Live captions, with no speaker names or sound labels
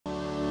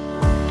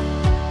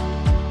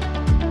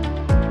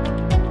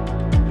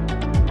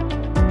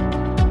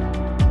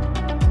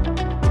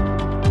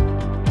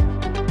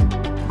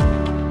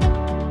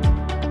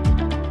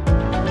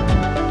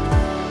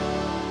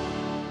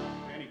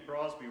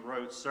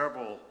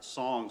several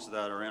songs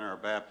that are in our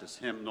Baptist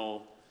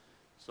hymnal.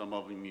 Some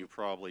of them you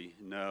probably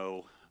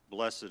know.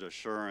 Blessed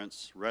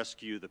Assurance,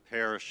 Rescue the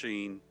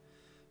Perishing,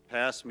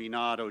 Pass Me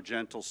Not, O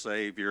Gentle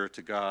Savior,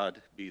 to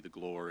God be the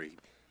glory.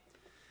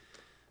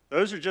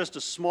 Those are just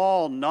a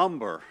small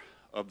number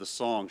of the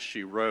songs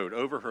she wrote.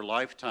 Over her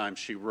lifetime,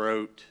 she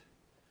wrote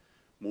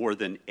more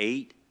than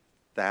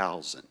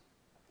 8,000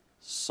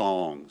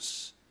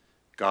 songs,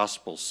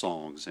 gospel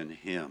songs and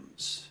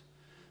hymns.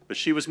 But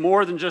she was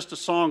more than just a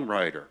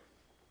songwriter.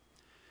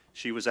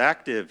 She was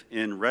active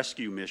in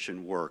rescue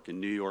mission work in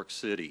New York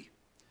City,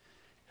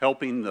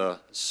 helping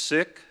the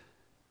sick,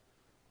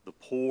 the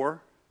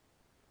poor,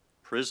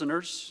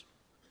 prisoners,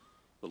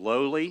 the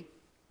lowly,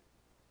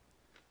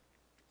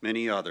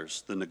 many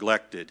others, the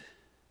neglected,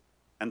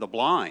 and the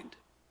blind.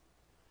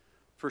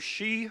 For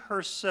she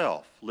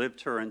herself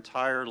lived her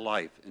entire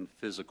life in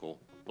physical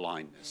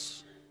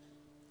blindness.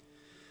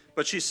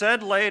 But she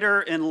said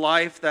later in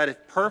life that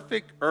if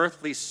perfect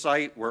earthly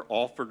sight were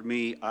offered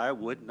me, I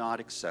would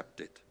not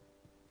accept it.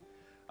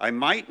 I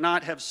might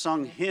not have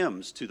sung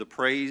hymns to the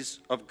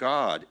praise of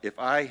God if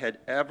I had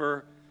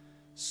ever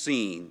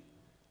seen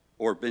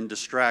or been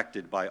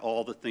distracted by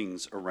all the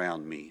things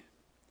around me.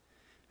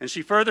 And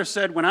she further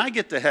said, when I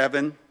get to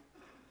heaven,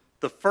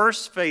 the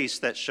first face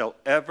that shall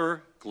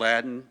ever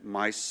gladden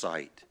my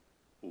sight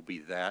will be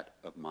that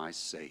of my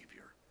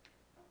Savior.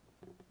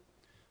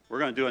 We're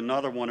going to do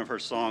another one of her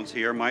songs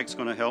here. Mike's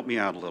going to help me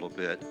out a little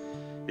bit.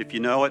 If you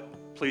know it,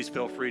 please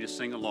feel free to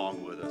sing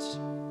along with us.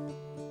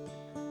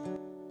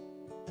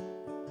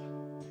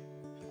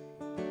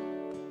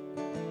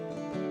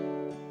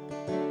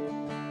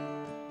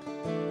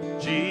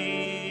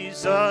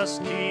 Jesus,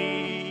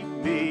 keep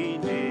me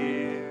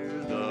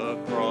near the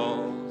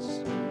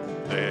cross,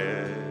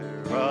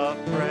 there a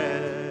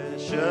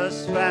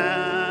precious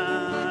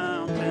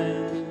fountain,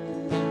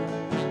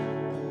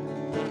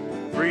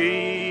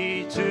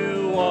 free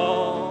to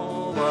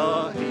all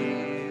the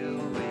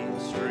healing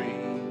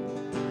stream,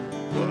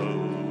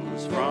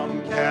 flows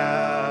from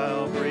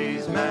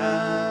Calvary's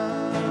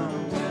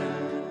mountain.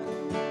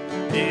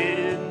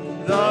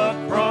 In the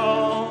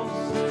cross,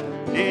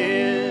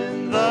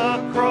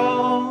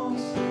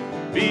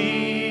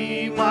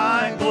 be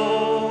my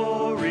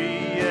glory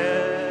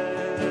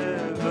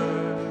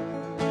ever,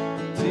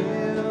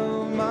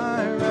 till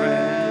my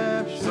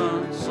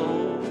raptured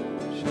soul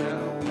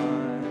shall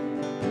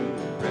find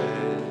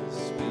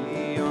rest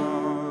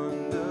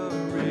beyond the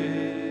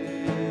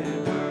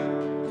river.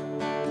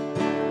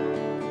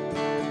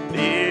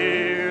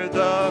 Near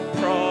the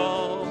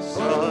cross,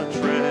 a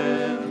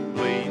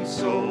trembling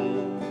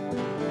soul,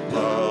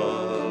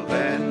 love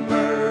and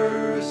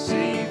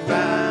mercy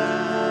found.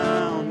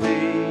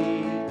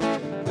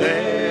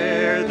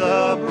 There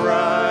the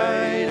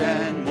bright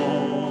and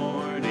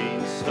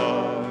morning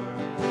star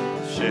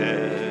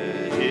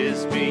shed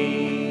his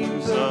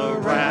beams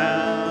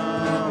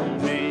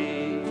around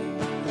me.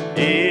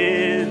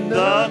 In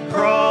the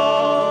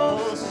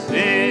cross,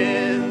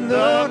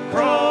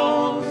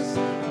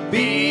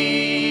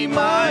 be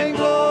my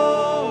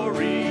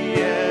glory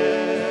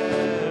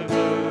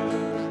ever,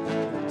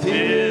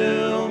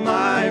 till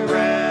my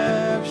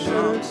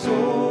raptured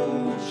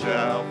soul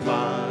shall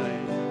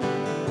find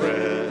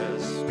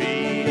rest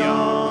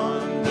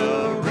beyond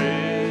the river.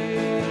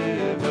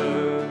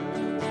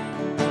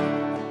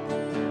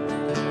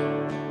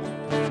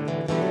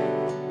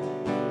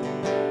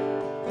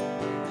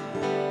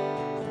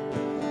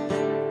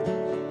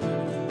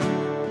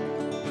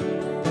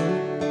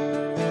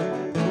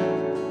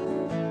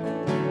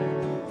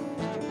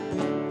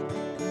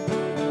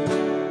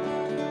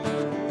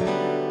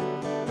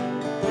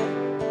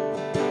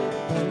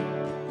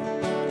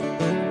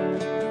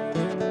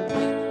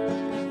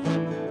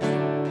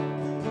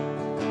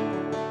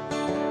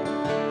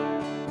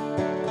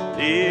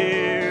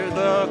 Near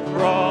the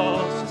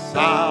cross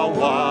I'll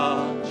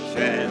watch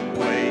and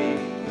wait,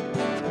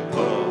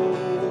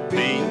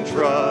 hoping,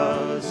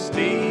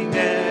 trusting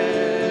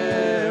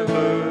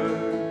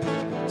ever,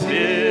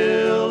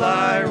 till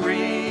I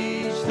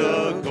reach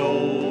the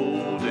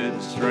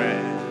golden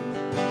strand,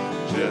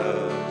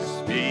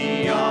 just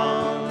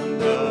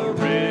beyond the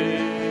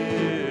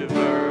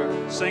river.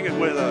 Sing it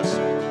with us.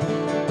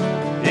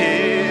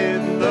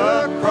 In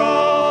the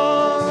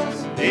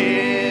cross,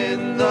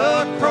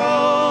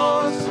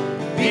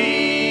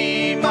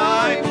 be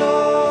my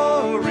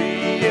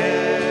glory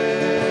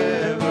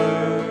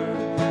ever,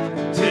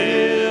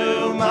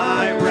 till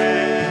my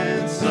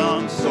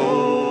ransomed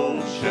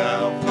soul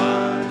shall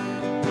find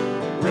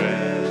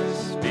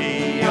rest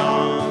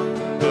beyond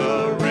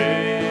the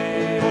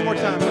river. One more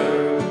time.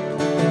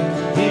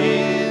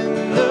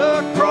 In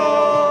the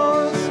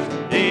cross,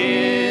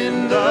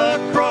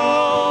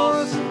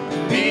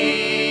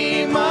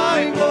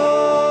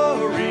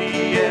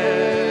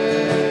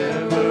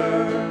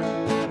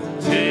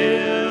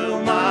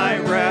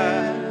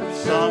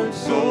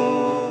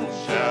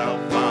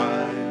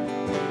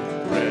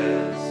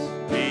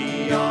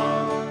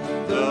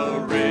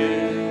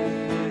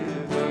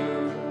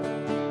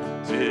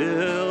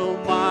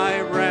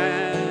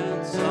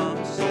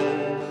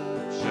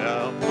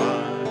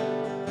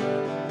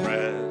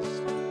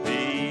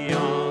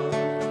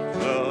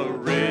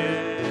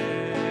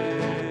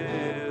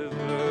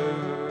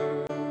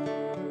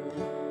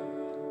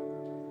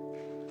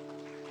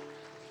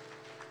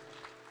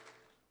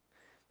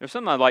 There's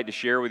something I'd like to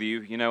share with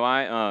you.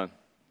 In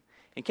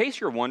case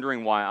you're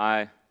wondering why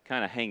I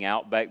kind of hang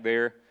out back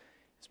there,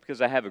 it's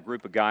because I have a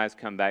group of guys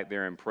come back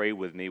there and pray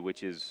with me,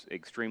 which is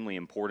extremely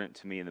important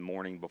to me in the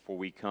morning before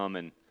we come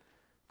and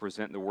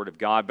present the Word of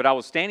God. But I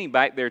was standing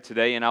back there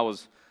today, and I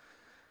was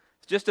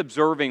just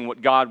observing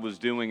what God was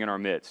doing in our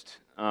midst.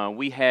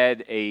 We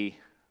had a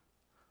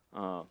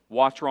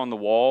watcher on the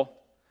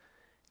wall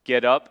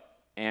get up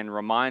and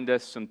remind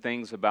us some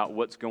things about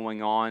what's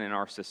going on in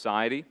our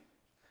society,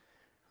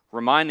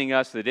 reminding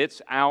us that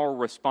it's our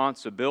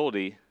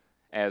responsibility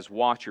as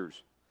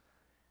watchers,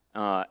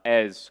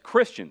 as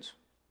Christians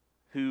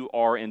who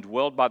are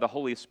indwelled by the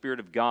Holy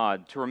Spirit of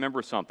God, to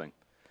remember something,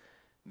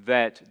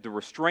 that the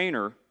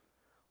restrainer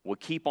will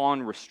keep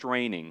on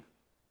restraining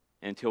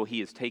until he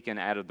is taken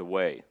out of the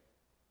way.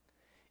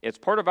 It's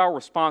part of our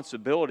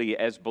responsibility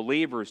as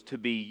believers to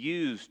be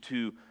used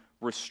to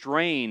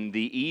restrain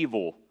the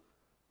evil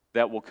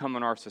that will come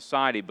in our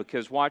society,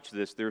 because watch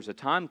this, there's a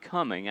time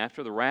coming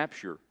after the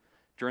rapture,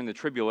 during the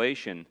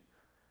tribulation,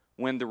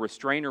 when the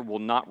restrainer will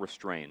not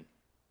restrain.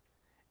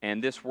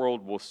 And this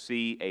world will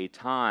see a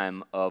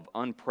time of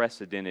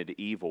unprecedented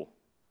evil.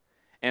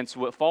 And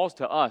so it falls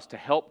to us to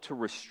help to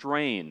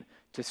restrain,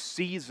 to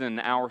season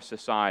our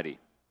society.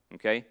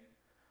 Okay?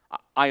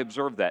 I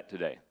observed that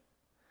today.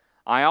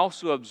 I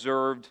also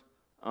observed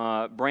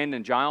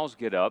Brandon Giles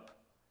get up.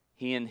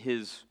 He and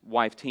his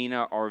wife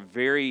Tina are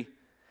very,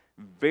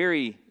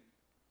 very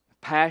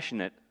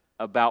passionate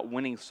about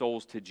winning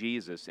souls to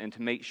Jesus and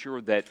to make sure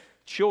that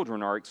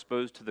children are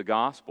exposed to the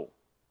gospel.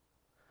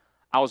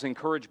 I was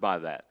encouraged by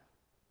that.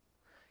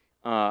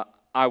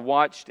 I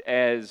watched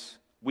as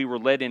we were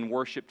led in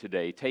worship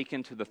today,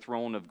 taken to the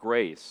throne of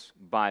grace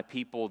by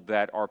people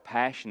that are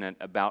passionate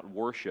about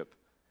worship.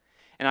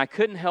 And I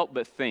couldn't help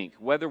but think,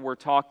 whether we're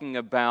talking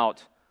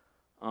about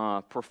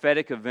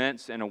prophetic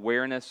events and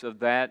awareness of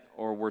that,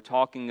 or we're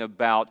talking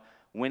about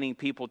winning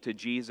people to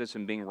Jesus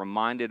and being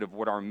reminded of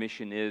what our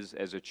mission is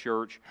as a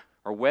church,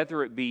 or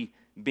whether it be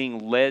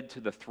being led to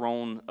the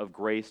throne of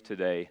grace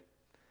today,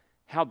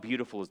 how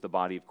beautiful is the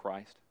body of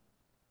Christ?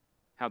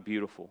 How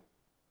beautiful.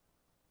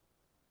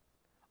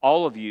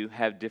 All of you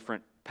have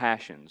different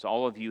passions.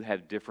 All of you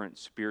have different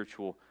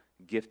spiritual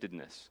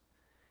giftedness.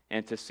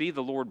 And to see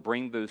the Lord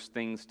bring those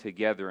things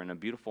together in a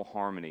beautiful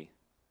harmony,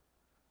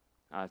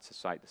 it's a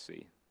sight to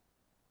see.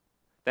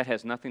 That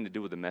has nothing to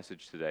do with the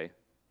message today.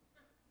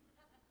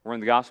 We're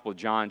in the Gospel of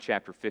John,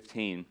 chapter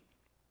 15.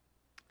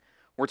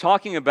 We're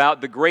talking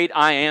about the great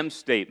I am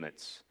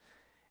statements.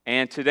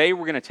 And today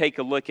we're going to take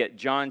a look at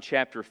John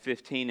chapter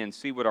 15 and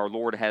see what our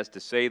Lord has to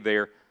say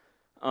there.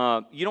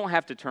 You don't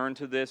have to turn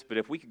to this, but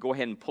if we could go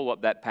ahead and pull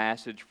up that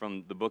passage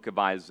from the book of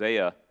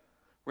Isaiah,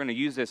 we're going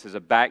to use this as a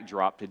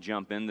backdrop to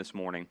jump in this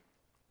morning.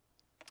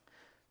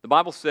 The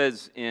Bible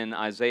says in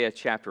Isaiah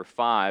chapter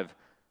 5,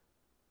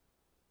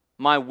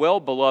 "My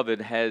well-beloved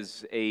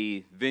has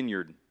a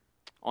vineyard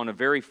on a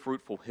very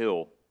fruitful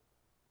hill.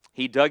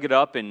 He dug it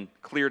up and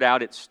cleared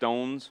out its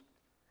stones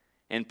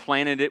and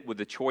planted it with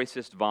the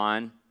choicest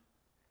vine.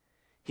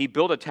 He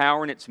built a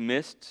tower in its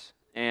midst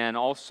and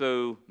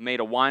also made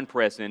a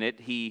winepress in it.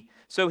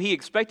 So he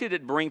expected it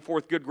to bring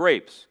forth good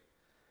grapes,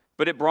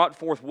 but it brought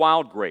forth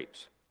wild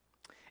grapes.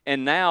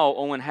 And now,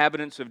 O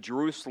inhabitants of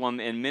Jerusalem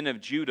and men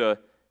of Judah,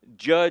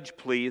 judge,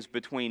 please,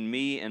 between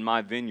me and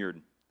my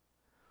vineyard.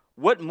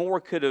 What more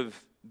could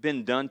have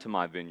been done to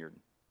my vineyard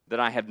that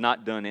I have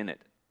not done in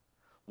it?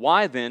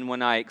 Why then,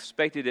 when I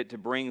expected it to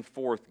bring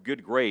forth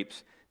good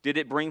grapes, did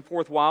it bring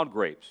forth wild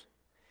grapes?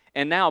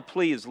 And now,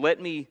 please,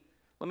 let me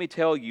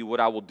tell you what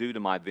I will do to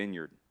my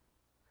vineyard.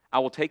 I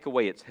will take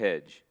away its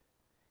hedge,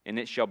 and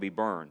it shall be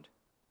burned,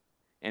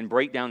 and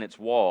break down its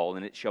wall,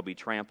 and it shall be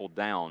trampled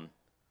down.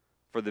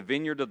 For the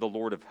vineyard of the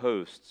Lord of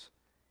hosts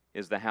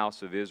is the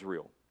house of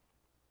Israel."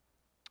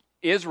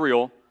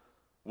 Israel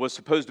was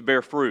supposed to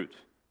bear fruit.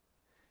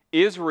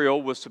 Israel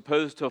was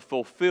supposed to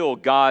fulfill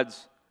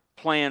God's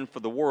plan for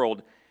the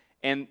world,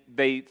 and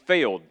they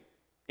failed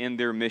in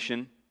their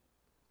mission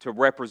to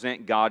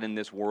represent God in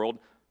this world.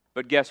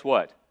 But guess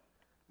what?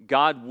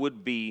 God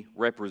would be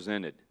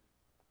represented,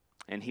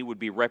 and He would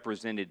be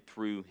represented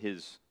through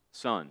His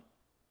Son.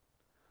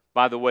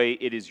 By the way,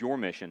 it is your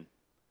mission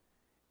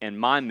and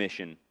my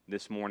mission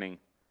this morning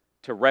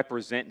to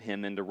represent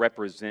Him and to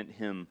represent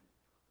Him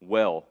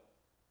well.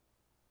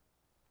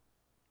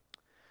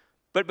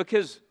 But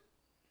because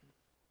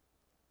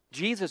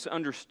Jesus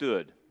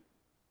understood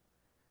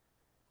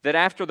that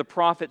after the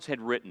prophets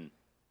had written,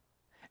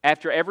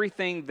 after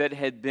everything that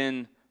had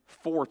been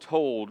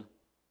foretold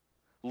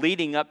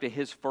leading up to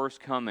His first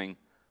coming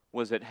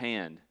was at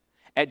hand,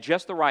 at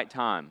just the right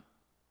time,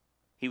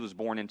 He was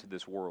born into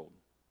this world.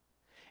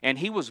 And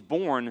He was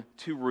born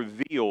to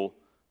reveal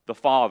the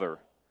Father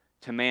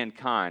to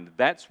mankind.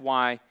 That's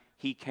why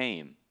He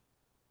came.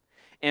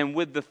 And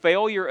with the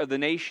failure of the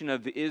nation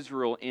of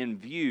Israel in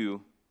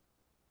view,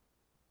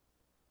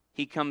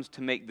 He comes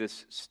to make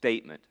this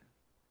statement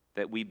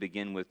that we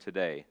begin with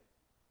today.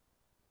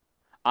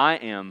 I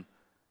am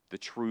the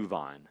true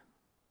vine.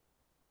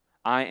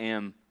 I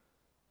am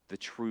the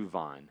true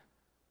vine.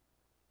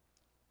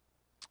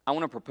 I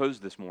want to propose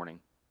this morning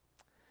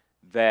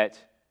that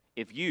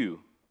if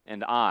you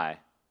and I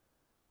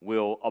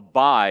will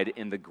abide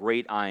in the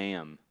great I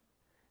am,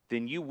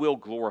 then you will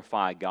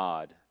glorify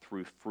God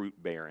through fruit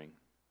bearing.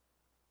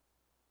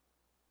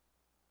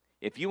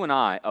 If you and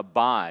I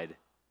abide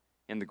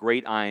in the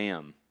great I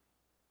am,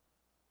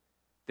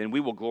 then we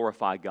will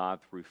glorify God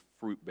through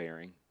fruit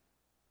bearing.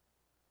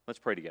 Let's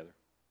pray together.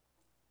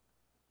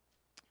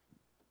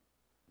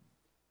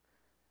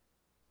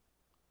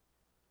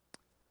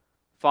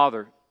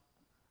 Father,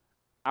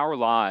 our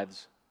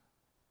lives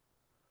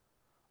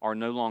are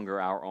no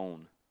longer our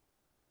own,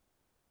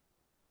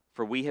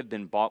 for we have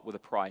been bought with a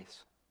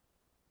price.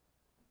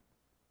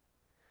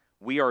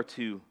 We are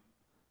to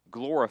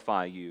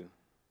glorify you,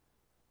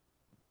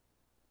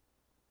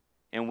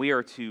 and we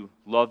are to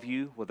love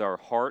you with our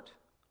heart,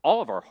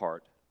 all of our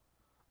heart,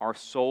 our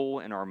soul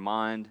and our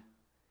mind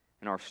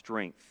and our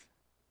strength.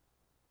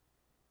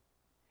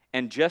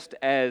 And just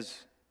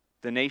as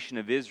the nation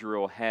of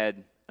Israel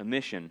had a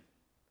mission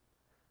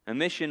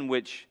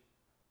which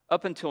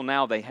up until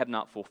now they have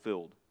not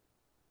fulfilled,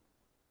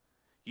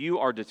 you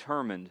are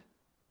determined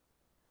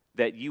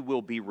that you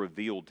will be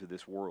revealed to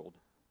this world.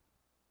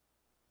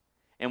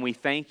 And we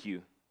thank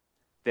you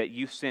that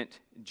you sent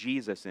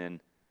Jesus in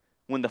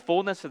when the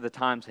fullness of the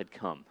times had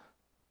come,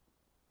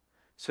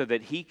 so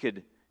that he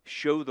could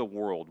show the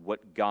world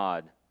what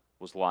God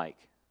was like.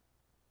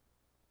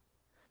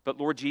 But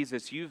Lord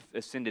Jesus, you've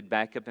ascended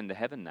back up into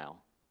heaven now,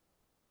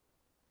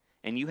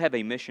 and you have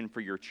a mission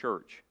for your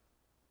church,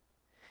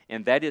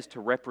 and that is to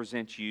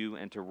represent you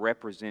and to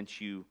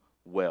represent you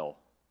well,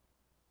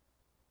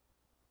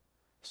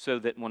 so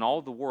that when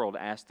all the world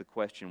asks the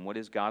question, what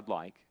is God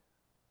like?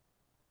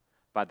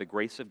 By the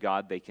grace of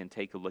God, they can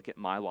take a look at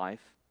my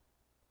life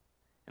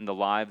and the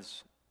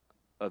lives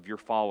of your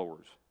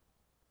followers,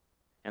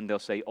 and they'll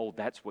say, oh,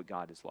 that's what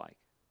God is like.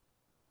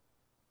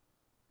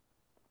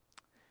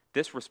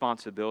 This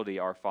responsibility,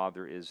 our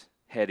Father, is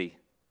heady,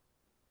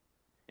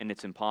 and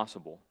it's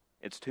impossible.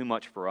 It's too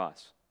much for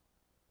us.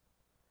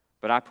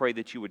 But I pray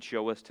that you would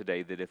show us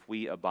today that if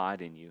we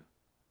abide in you,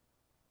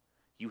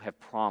 you have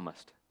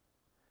promised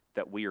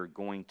that we are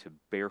going to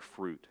bear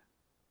fruit,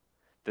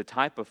 the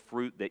type of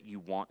fruit that you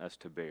want us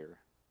to bear,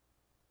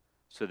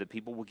 so that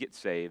people will get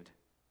saved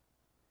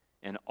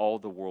and all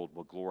the world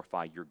will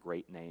glorify your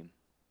great name.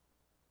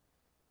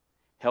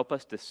 Help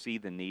us to see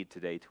the need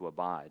today to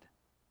abide.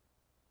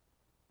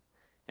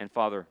 And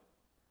Father,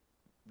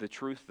 the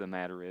truth of the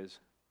matter is,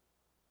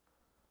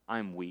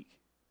 I'm weak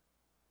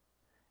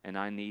and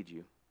I need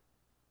you.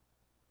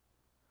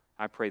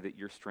 I pray that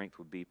your strength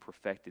would be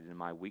perfected in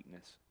my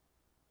weakness,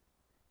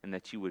 and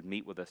that you would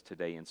meet with us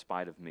today in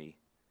spite of me.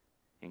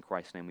 In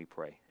Christ's name we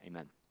pray.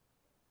 Amen.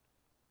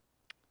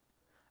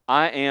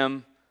 I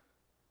am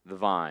the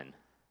vine.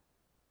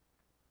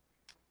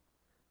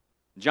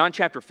 John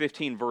chapter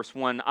 15, verse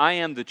 1, I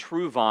am the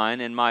true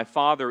vine, and my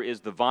Father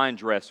is the vine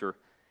dresser.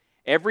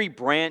 Every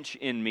branch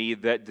in me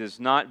that does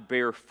not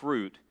bear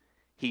fruit,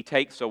 he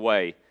takes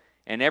away.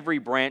 And every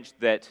branch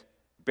that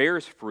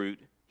bears fruit,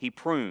 he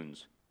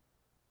prunes,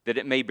 that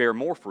it may bear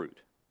more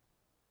fruit.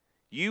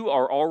 You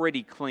are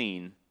already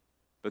clean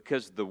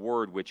because of the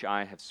word which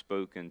I have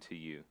spoken to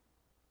you.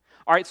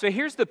 All right, so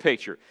here's the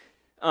picture.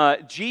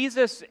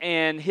 Jesus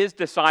and his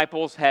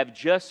disciples have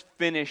just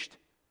finished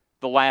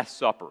the Last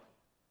Supper.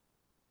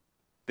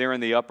 They're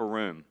in the upper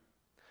room.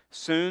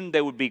 Soon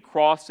they would be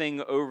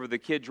crossing over the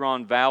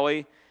Kidron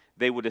Valley.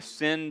 They would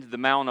ascend the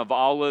Mount of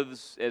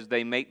Olives as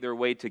they make their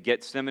way to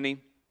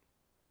Gethsemane.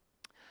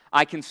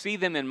 I can see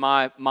them in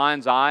my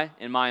mind's eye,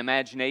 in my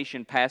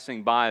imagination,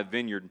 passing by a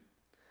vineyard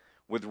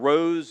with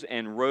rows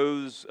and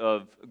rows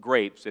of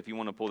grapes, if you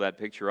want to pull that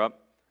picture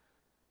up,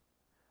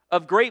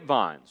 of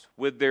grapevines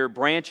with their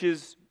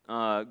branches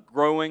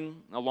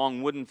growing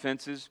along wooden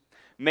fences.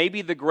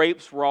 Maybe the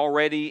grapes were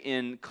already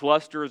in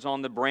clusters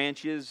on the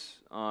branches.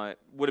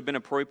 Would have been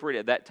appropriate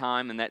at that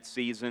time in that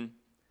season.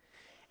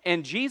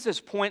 And Jesus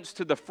points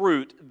to the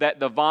fruit that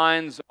the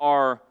vines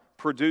are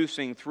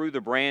producing through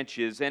the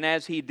branches. And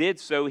as he did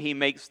so, he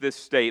makes this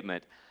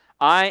statement,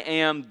 I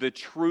am the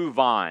true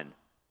vine.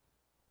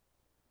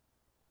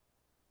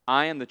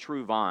 I am the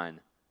true vine,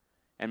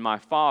 and my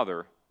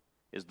Father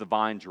is the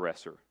vine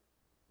dresser,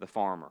 the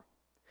farmer.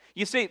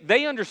 You see,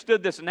 they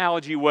understood this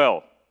analogy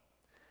well.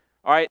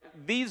 All right,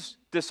 these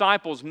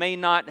disciples may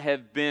not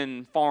have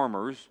been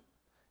farmers.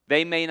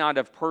 They may not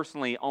have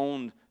personally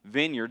owned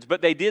vineyards,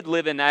 but they did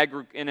live in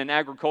an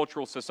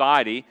agricultural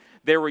society.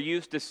 They were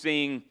used to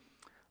seeing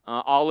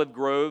olive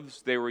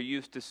groves. They were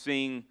used to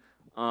seeing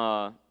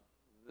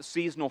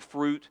seasonal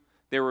fruit.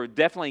 They were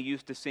definitely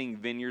used to seeing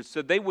vineyards.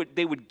 So they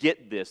would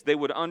get this. They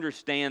would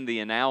understand the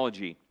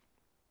analogy.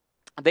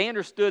 They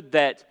understood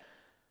that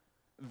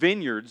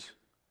vineyards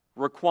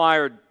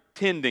required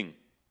tending,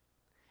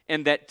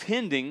 and that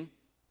tending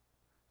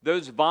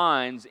those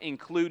vines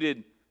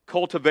included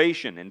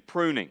cultivation and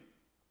pruning.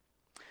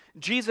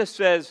 Jesus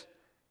says,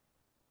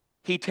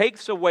 He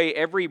takes away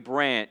every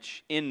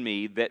branch in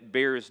me that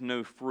bears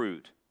no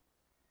fruit.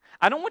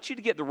 I don't want you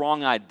to get the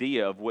wrong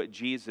idea of what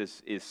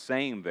Jesus is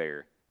saying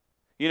there.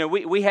 You know,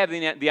 we have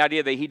the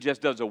idea that he just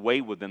does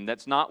away with them.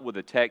 That's not what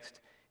the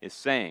text is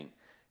saying.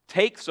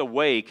 Takes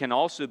away can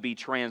also be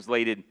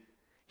translated,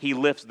 he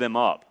lifts them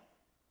up.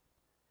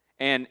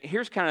 And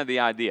here's kind of the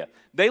idea.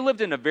 They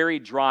lived in a very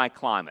dry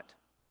climate,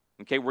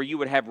 okay, where you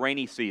would have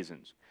rainy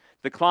seasons.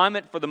 The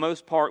climate, for the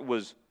most part,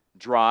 was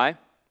dry.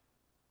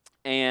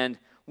 And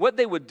what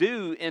they would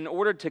do in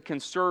order to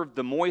conserve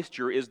the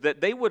moisture is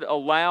that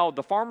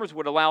the farmers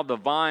would allow the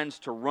vines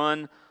to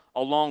run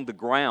along the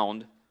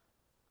ground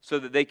so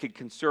that they could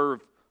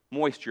conserve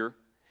moisture.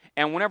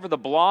 And whenever the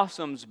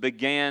blossoms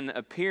began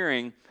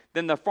appearing,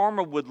 then the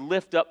farmer would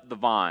lift up the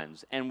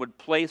vines and would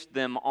place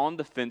them on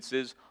the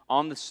fences,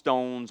 on the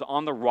stones,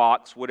 on the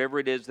rocks, whatever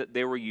it is that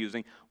they were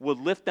using, would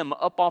lift them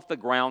up off the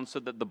ground so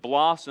that the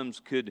blossoms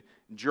could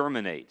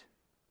germinate,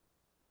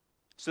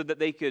 so that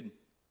they could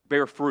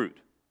bear fruit.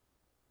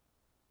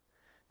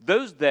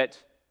 Those that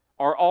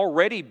are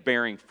already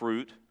bearing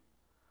fruit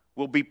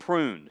will be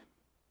pruned.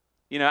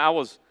 You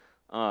know,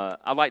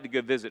 I like to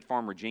go visit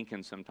Farmer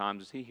Jenkins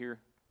sometimes. Is he here?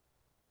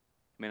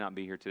 He may not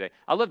be here today.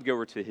 I love to go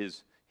over to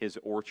his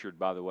orchard,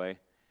 by the way.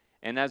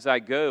 And as I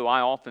go, I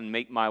often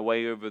make my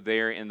way over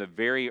there in the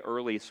very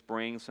early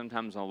spring,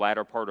 sometimes in the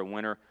latter part of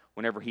winter,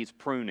 whenever he's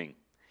pruning.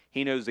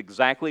 He knows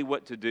exactly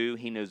what to do.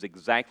 He knows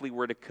exactly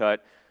where to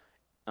cut.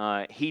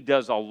 He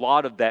does a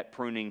lot of that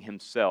pruning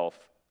himself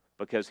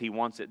because he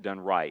wants it done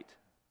right.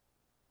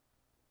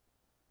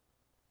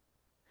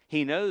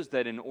 He knows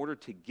that in order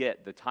to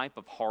get the type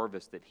of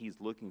harvest that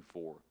he's looking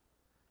for,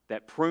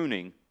 that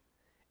pruning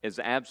is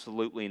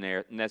absolutely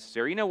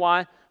necessary. You know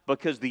why?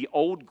 Because the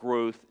old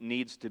growth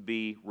needs to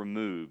be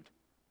removed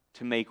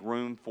to make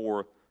room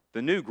for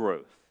the new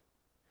growth.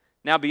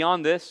 Now,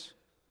 beyond this,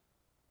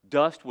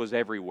 dust was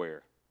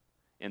everywhere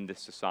in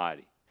this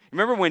society.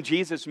 Remember when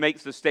Jesus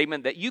makes the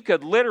statement that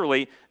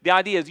the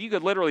idea is you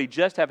could literally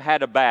just have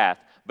had a bath,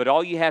 but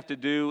all you have to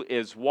do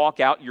is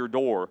walk out your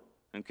door,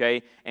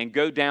 okay, and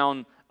go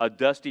down a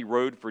dusty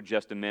road for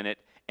just a minute,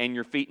 and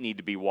your feet need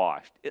to be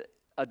washed.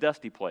 A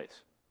dusty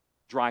place,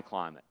 dry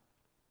climate.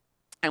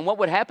 And what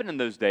would happen in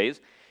those days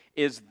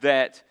is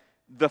that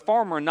the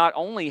farmer not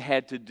only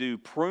had to do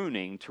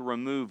pruning to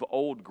remove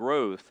old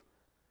growth,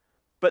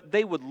 but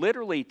they would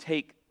literally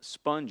take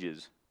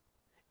sponges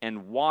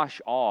and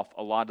wash off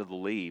a lot of the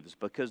leaves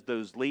because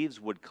those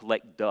leaves would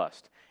collect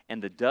dust,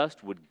 and the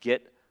dust would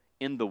get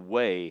in the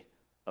way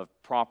of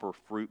proper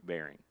fruit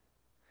bearing.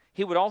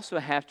 He would also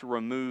have to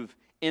remove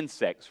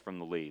insects from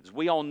the leaves.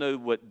 We all know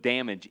what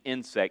damage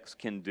insects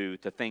can do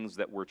to things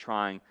that we're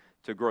trying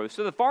to grow.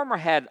 So the farmer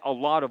had a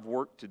lot of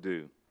work to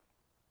do.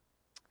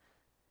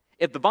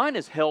 If the vine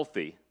is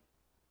healthy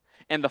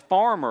and the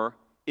farmer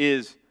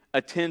is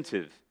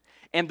attentive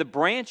and the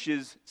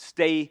branches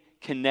stay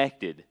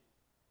connected,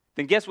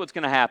 then guess what's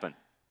going to happen?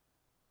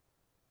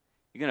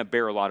 You're going to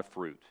bear a lot of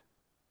fruit.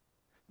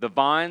 The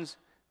vines,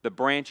 the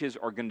branches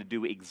are going to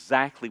do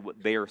exactly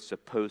what they are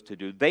supposed to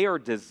do. They are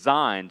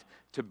designed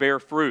to bear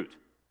fruit.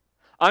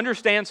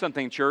 Understand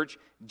something, church.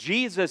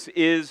 Jesus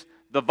is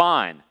the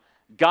vine.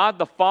 God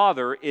the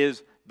Father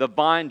is the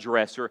vine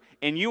dresser.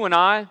 And you and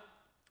I,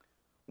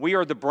 we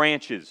are the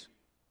branches.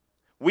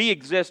 We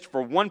exist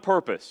for one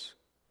purpose,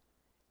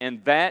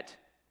 and that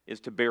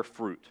is to bear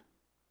fruit.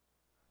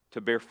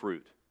 To bear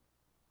fruit.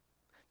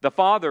 The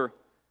Father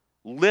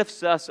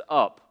lifts us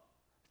up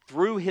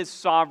through His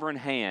sovereign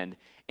hand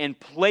and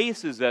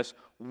places us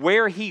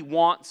where He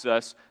wants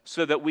us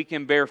so that we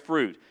can bear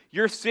fruit.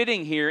 You're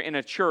sitting here in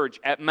a church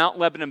at Mount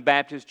Lebanon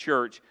Baptist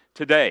Church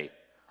today,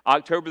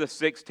 October the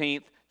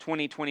 16th,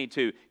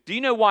 2022. Do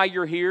you know why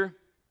you're here?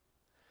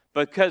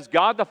 Because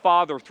God the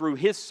Father, through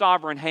His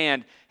sovereign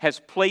hand, has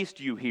placed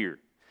you here.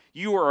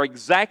 You are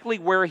exactly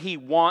where He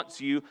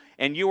wants you,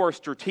 and you are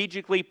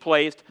strategically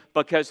placed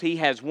because He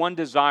has one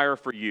desire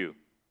for you,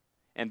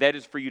 and that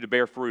is for you to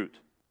bear fruit.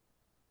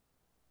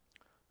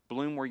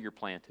 Bloom where you're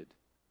planted.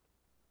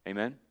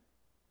 Amen?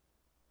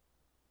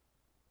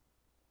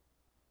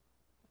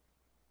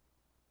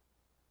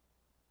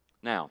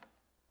 Now,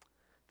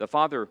 the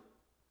Father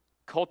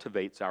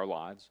cultivates our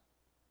lives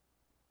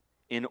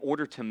in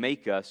order to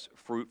make us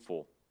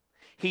fruitful.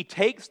 He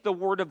takes the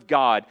Word of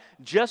God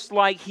just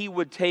like He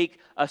would take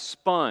a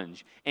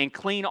sponge and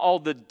clean all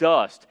the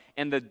dust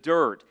and the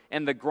dirt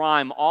and the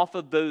grime off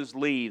of those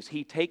leaves.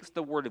 He takes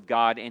the Word of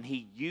God and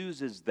He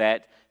uses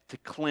that to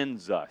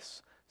cleanse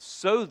us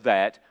so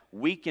that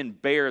we can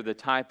bear the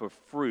type of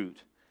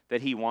fruit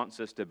that He wants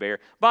us to bear.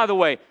 By the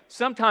way,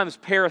 sometimes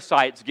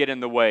parasites get in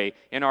the way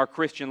in our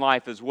Christian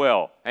life as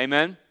well.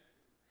 Amen?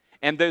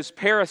 And those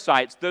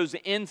parasites, those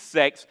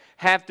insects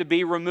have to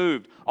be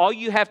removed. All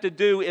you have to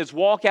do is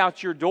walk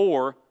out your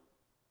door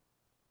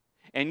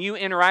and you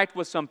interact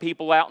with some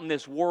people out in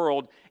this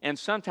world, and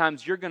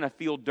sometimes you're going to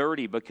feel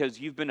dirty because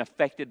you've been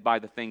affected by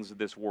the things of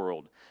this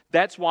world.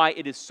 That's why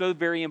it is so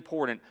very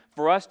important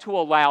for us to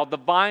allow the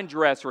vine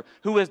dresser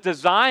who has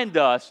designed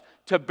us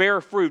to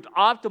bear fruit,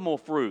 optimal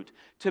fruit,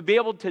 to be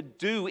able to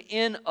do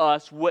in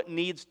us what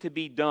needs to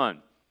be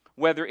done,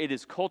 whether it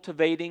is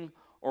cultivating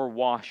or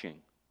washing.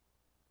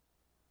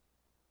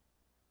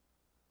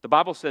 The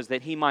Bible says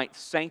that He might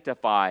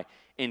sanctify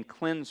and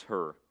cleanse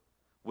her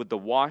with the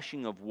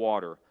washing of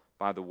water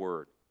by the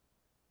Word.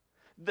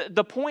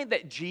 The point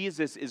that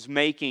Jesus is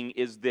making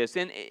is this,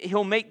 and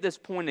He'll make this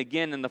point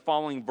again in the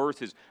following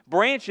verses.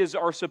 Branches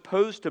are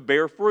supposed to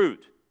bear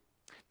fruit.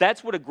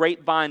 That's what a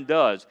grapevine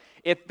does.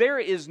 If there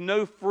is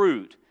no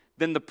fruit,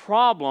 then the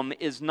problem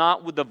is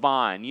not with the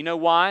vine. You know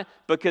why?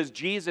 Because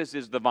Jesus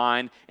is the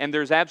vine, and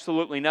there's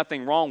absolutely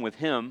nothing wrong with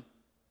Him.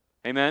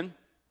 Amen?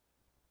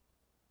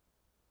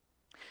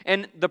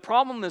 And the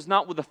problem is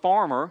not with the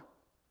farmer,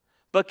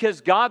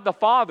 because God the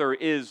Father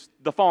is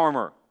the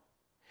farmer.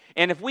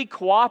 And if we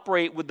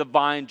cooperate with the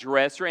vine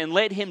dresser and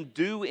let Him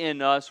do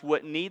in us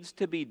what needs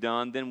to be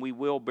done, then we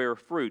will bear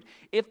fruit.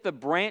 If the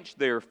branch,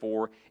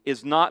 therefore,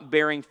 is not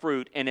bearing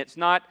fruit, and it's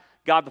not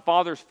God the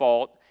Father's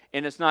fault,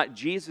 and it's not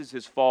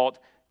Jesus' fault,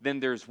 then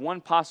there's one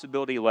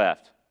possibility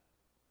left.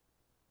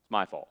 It's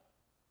my fault.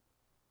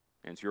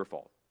 And it's your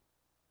fault.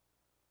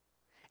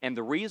 And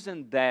the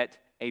reason that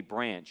a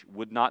branch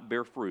would not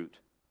bear fruit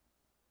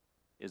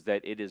is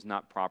that it is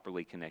not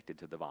properly connected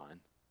to the vine.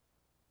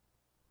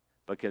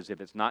 Because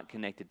if it's not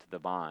connected to the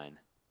vine,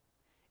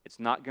 it's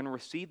not going to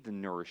receive the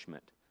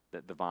nourishment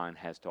that the vine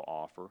has to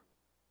offer,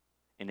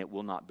 and it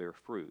will not bear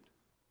fruit.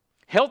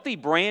 Healthy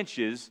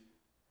branches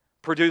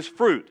produce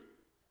fruit.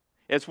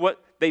 It's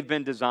what they've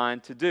been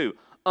designed to do.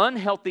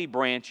 Unhealthy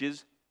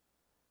branches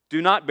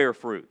do not bear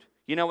fruit.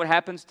 You know what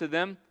happens to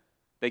them?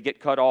 They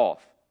get cut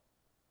off.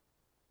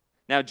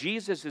 Now,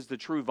 Jesus is the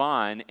true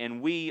vine,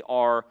 and we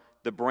are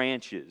the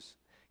branches.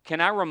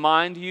 Can I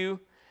remind you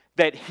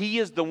that He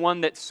is the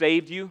one that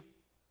saved you?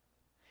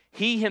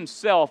 He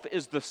Himself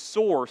is the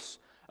source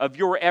of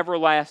your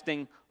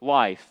everlasting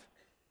life.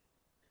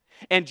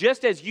 And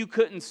just as you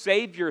couldn't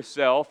save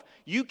yourself,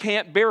 you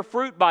can't bear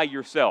fruit by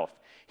yourself.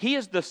 He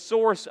is the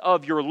source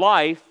of your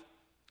life,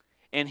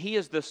 and He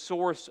is the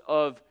source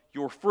of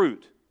your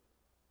fruit.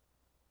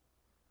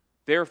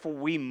 Therefore,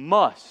 we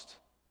must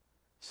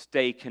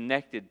stay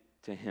connected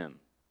to Him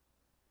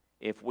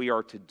if we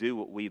are to do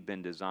what we've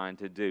been designed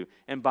to do.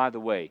 And by the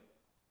way,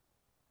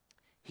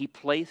 He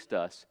placed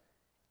us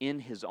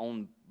in His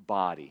own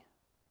body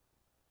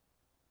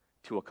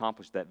to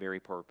accomplish that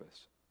very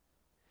purpose.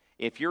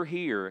 If you're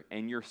here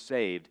and you're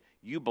saved,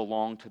 you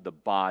belong to the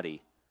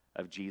body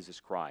of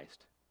Jesus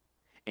Christ.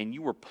 And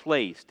you were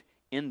placed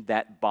in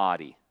that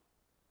body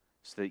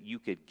so that you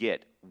could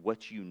get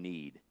what you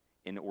need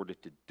in order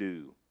to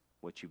do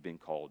what you've been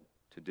called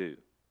to do.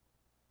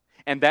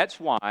 And that's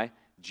why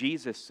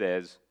Jesus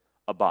says,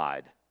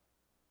 abide.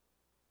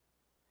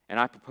 And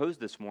I propose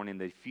this morning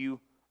that if you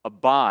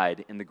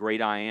abide in the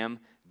great I Am,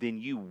 then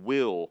you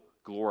will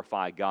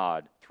glorify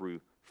God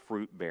through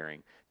fruit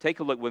bearing. Take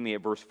a look with me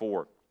at verse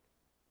 4.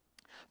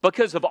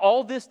 Because of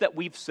all this that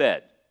we've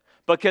said,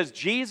 because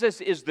Jesus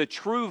is the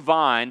true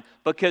vine,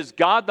 because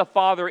God the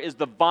Father is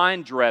the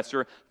vine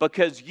dresser,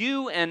 because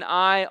you and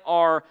I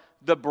are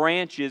the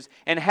branches,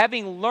 and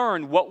having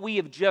learned what we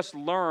have just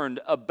learned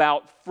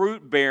about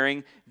fruit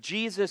bearing,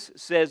 Jesus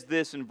says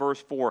this in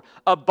verse 4,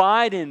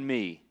 abide in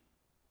me,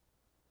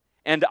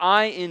 and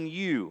I in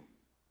you.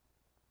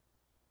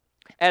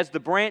 As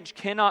the branch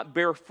cannot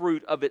bear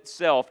fruit of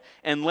itself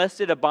unless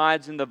it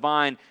abides in the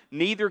vine,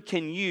 neither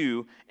can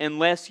you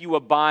unless you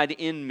abide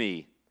in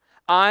me.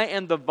 I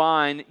am the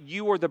vine,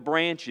 you are the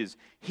branches.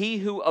 He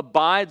who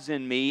abides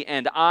in me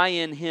and I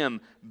in him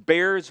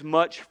bears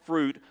much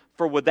fruit,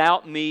 for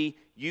without me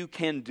you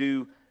can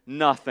do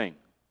nothing.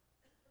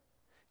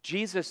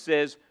 Jesus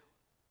says,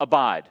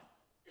 abide.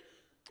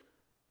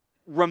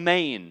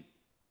 Remain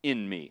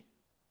in me.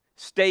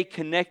 Stay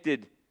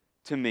connected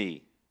to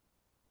me.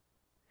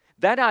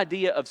 That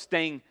idea of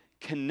staying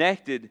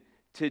connected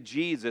to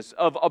Jesus,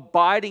 of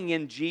abiding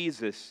in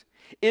Jesus,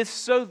 is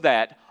so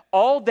that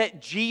all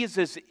that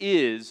Jesus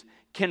is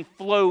can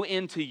flow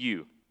into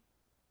you.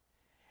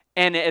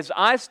 And as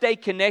I stay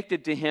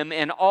connected to Him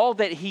and all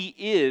that He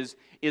is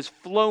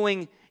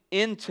flowing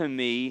into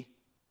me,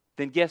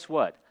 then guess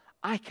what?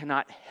 I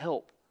cannot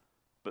help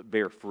but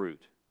bear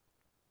fruit.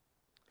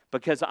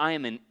 Because I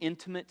am in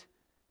intimate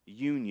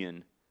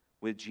union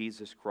with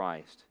Jesus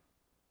Christ.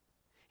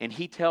 And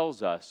He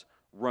tells us,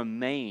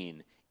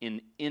 remain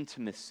in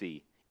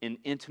intimacy, in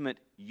intimate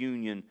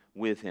union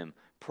with Him,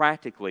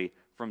 practically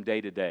from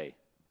day to day.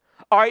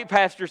 All right,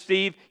 Pastor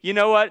Steve, you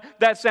know what?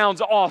 That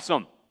sounds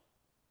awesome.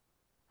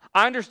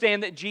 I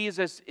understand that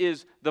Jesus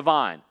is the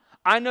vine.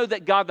 I know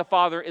that God the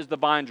Father is the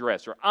vine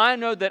dresser. I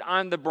know that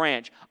I'm the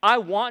branch. I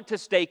want to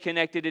stay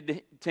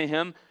connected to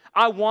Him.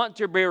 I want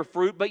to bear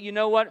fruit, but you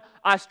know what?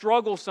 I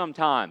struggle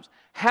sometimes.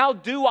 How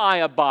do I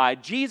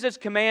abide? Jesus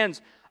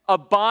commands,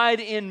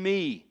 abide in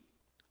me.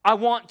 I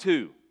want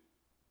to.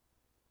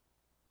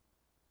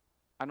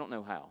 I don't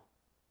know how.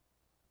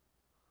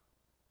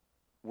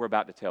 We're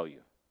about to tell you.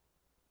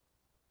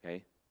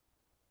 Okay?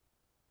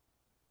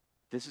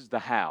 This is the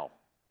how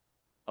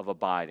of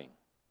abiding.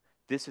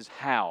 This is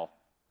how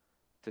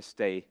to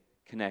stay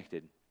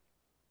connected.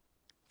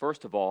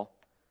 First of all,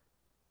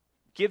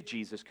 give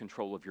Jesus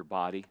control of your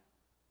body.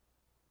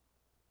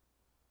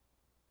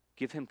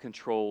 Give Him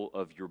control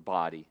of your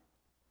body.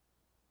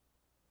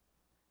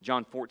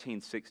 John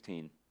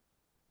 14:16.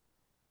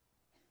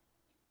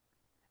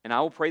 And I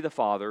will pray the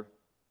Father,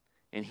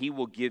 and He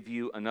will give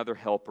you another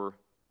helper,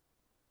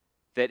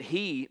 that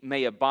He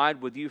may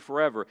abide with you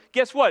forever.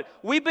 Guess what?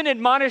 We've been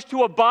admonished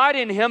to abide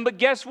in Him, but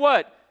guess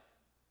what?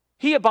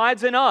 He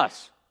abides in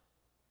us.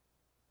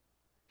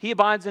 He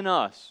abides in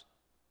us.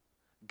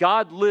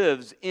 God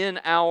lives in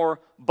our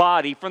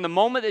body. From the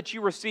moment that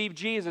you receive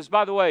Jesus,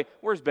 by the way,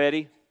 where's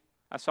Betty?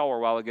 I saw her a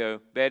while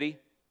ago. Betty?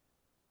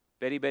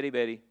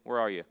 Betty, where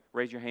are you?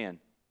 Raise your hand.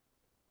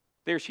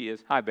 There she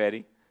is. Hi,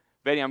 Betty.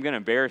 Betty, I'm going to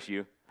embarrass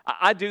you.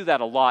 I do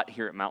that a lot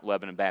here at Mount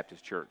Lebanon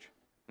Baptist Church,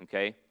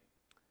 okay?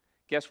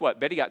 Guess what?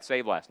 Betty got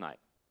saved last night.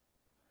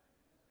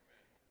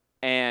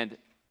 And,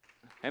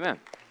 amen.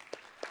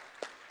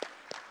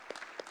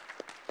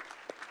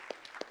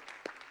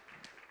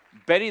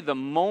 Betty, the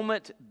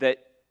moment that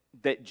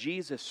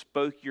Jesus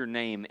spoke your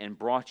name and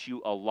brought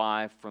you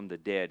alive from the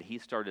dead, He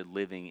started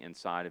living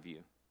inside of you.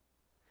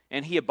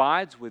 And He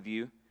abides with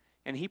you,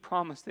 and He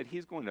promised that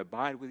He's going to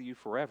abide with you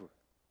forever.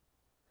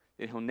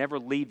 That He'll never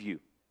leave you.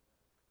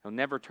 He'll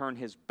never turn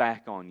His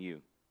back on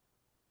you.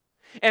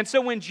 And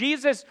so when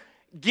Jesus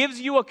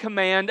gives you a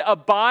command,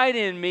 abide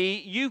in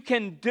me, you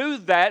can do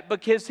that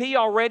because He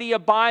already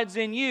abides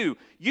in you.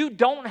 You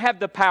don't have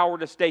the power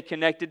to stay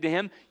connected to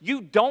Him.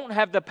 You don't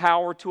have the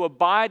power to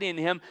abide in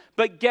Him.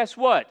 But guess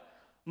what?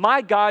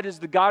 My God is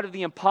the God of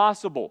the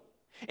impossible.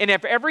 And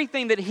if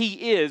everything that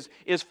He is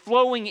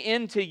flowing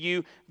into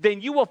you,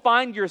 then you will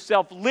find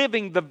yourself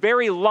living the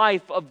very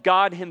life of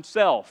God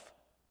Himself.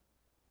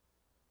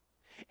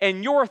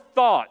 And your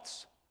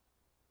thoughts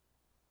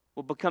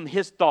will become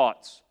His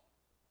thoughts.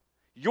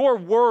 Your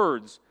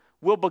words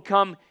will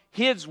become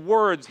His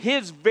words.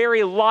 His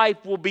very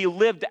life will be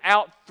lived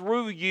out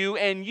through you,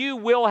 and you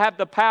will have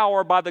the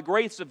power by the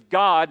grace of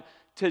God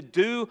to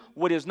do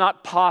what is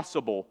not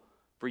possible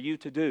for you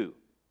to do.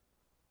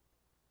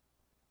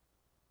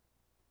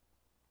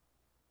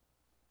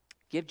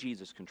 Give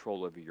Jesus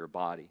control over your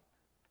body.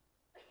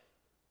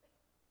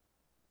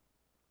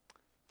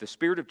 The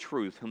Spirit of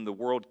truth, whom the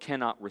world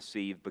cannot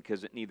receive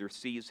because it neither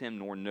sees Him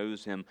nor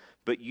knows Him,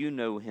 but you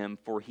know Him,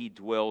 for He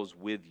dwells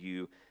with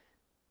you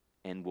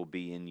and will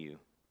be in you.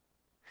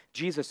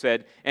 Jesus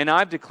said, and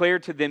I've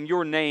declared to them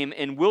your name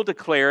and will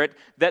declare it,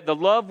 that the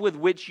love with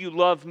which you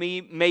love me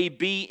may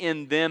be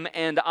in them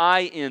and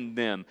I in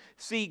them.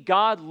 See,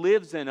 God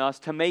lives in us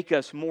to make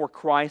us more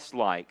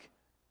Christ-like.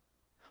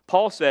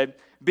 Paul said,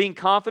 being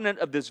confident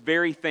of this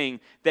very thing,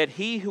 that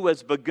He who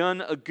has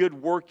begun a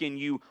good work in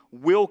you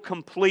will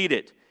complete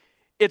it.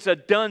 It's a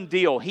done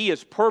deal. He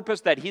has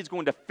purposed that He's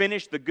going to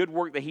finish the good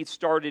work that He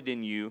started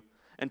in you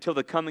until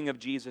the coming of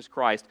Jesus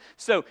Christ.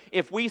 So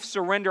if we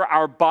surrender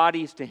our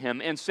bodies to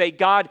Him and say,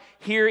 God,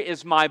 here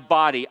is my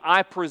body.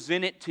 I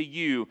present it to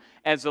you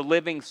as a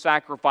living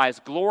sacrifice.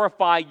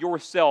 Glorify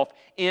yourself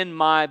in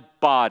my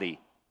body.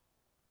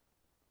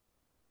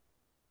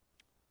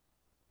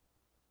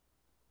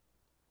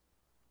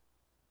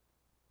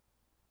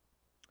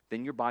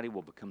 Then your body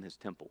will become His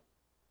temple.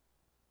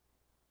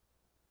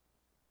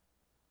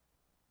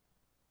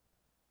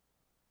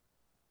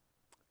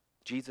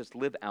 Jesus,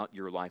 live out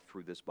your life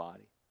through this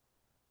body.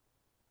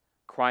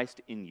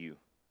 Christ in you,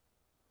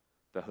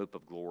 the hope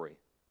of glory.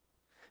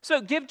 So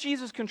give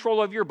Jesus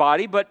control of your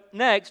body, but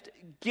next,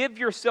 give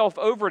yourself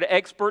over to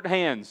expert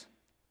hands.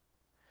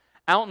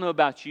 I don't know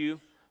about you,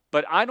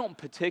 but I don't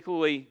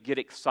particularly get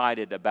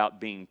excited about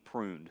being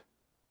pruned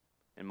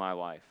in my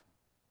life.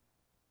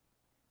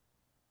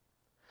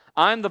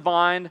 I'm the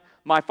vine,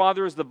 my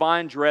Father is the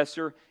vine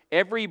dresser.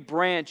 Every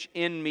branch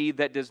in me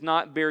that does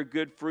not bear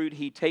good fruit,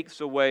 He takes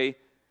away.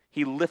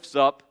 He lifts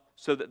up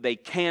so that they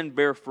can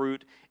bear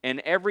fruit.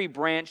 And every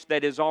branch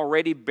that is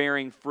already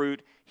bearing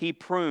fruit, He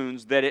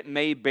prunes that it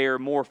may bear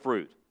more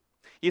fruit.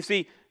 You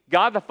see,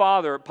 God the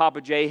Father, Papa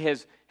J,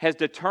 has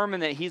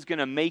determined that He's going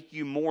to make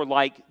you more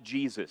like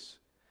Jesus.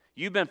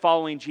 You've been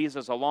following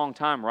Jesus a long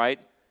time, right?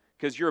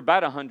 Because you're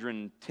about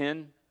 110,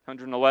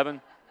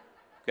 111.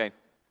 Okay.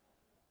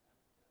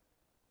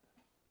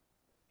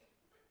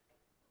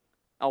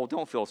 Oh,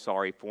 don't feel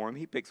sorry for him.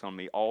 He picks on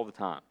me all the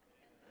time.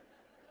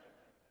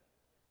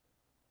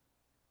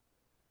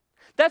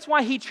 That's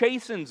why He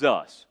chastens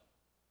us.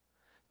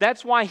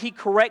 That's why He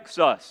corrects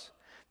us.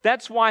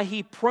 That's why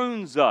He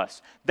prunes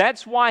us.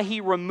 That's why He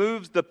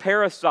removes the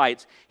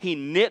parasites. He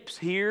nips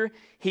here.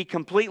 He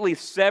completely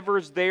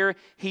severs there.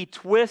 He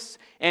twists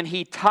and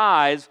He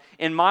ties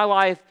in my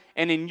life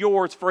and in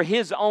yours for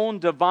His own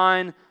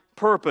divine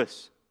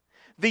purpose.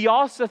 The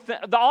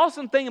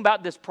awesome thing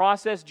about this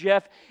process,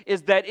 Jeff,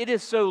 is that it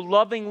is so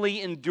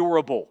lovingly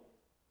endurable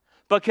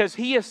because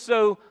He is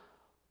so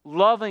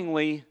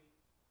lovingly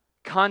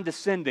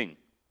condescending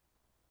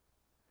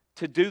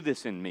to do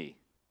this in me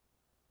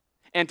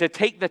and to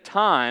take the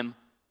time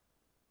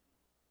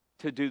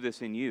to do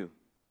this in you.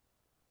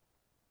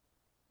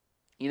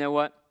 You know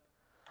what?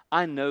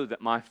 I know that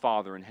my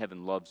Father in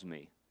heaven loves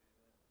me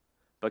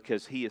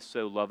because He is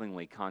so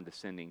lovingly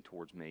condescending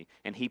towards me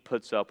and He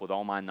puts up with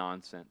all my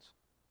nonsense.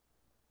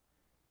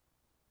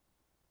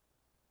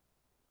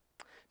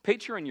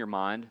 Picture in your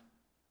mind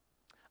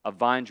a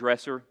vine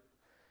dresser,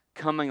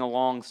 coming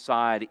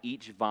alongside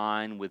each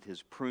vine with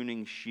his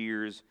pruning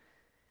shears.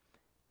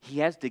 He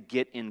has to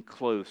get in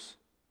close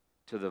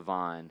to the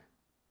vine.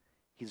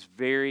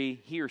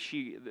 He or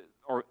she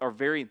are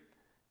very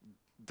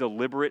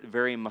deliberate,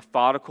 very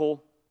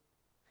methodical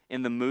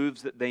in the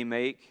moves that they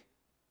make.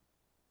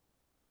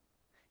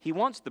 He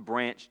wants the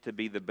branch to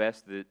be the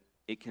best that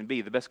it can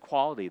be, the best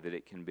quality that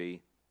it can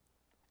be,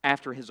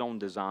 after his own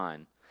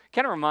design.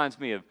 Kind of reminds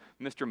me of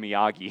Mr.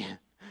 Miyagi.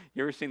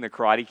 You ever seen The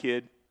Karate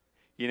Kid?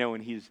 You know,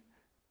 when he's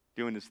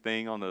doing his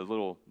thing on those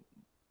little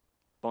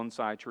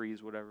bonsai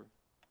trees, whatever.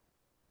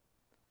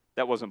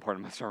 That wasn't part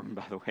of my sermon,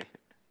 by the way.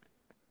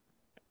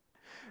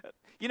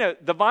 You know,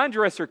 the vine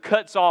dresser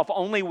cuts off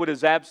only what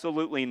is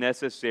absolutely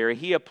necessary.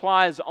 He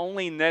applies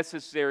only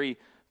necessary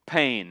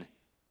pain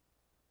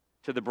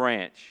to the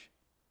branch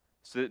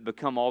so that it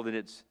become all that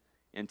it's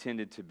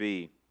intended to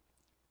be.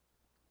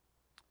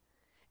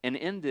 And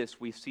in this,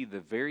 we see the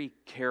very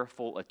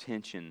careful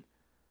attention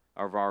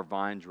of our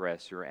vine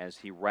dresser as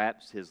he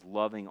wraps his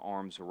loving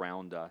arms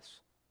around us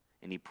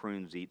and he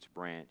prunes each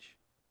branch.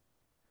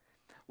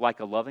 Like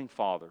a loving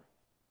father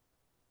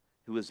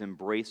who is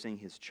embracing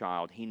his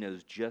child, he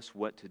knows just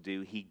what to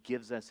do. He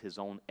gives us his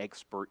own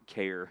expert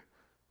care.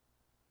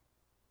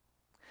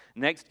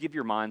 Next, give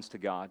your minds to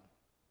God.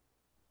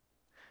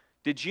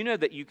 Did you know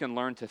that you can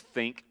learn to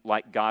think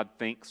like God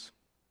thinks?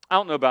 I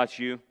don't know about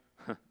you,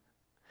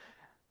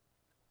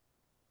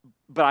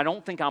 but I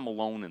don't think I'm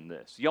alone in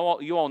this. You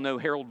all know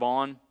Harold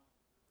Vaughn?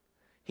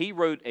 He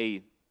wrote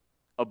a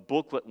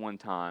booklet one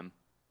time.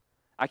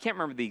 I can't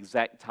remember the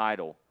exact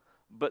title,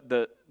 but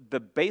the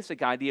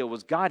basic idea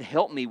was, God,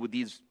 help me with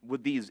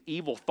these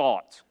evil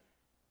thoughts.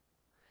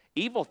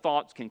 Evil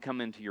thoughts can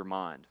come into your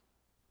mind.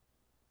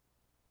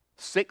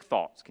 Sick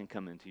thoughts can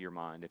come into your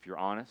mind, if you're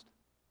honest.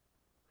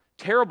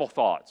 Terrible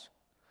thoughts.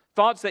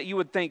 Thoughts that you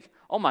would think,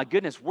 oh my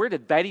goodness, where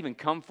did that even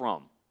come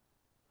from?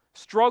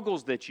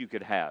 Struggles that you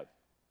could have.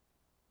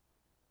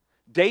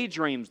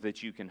 Daydreams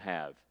that you can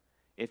have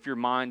if your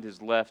mind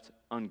is left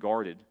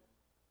unguarded.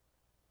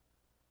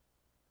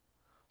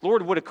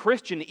 Lord, would a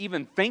Christian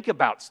even think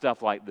about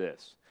stuff like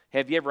this?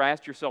 Have you ever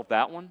asked yourself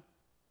that one?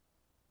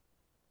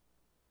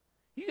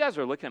 You guys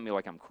are looking at me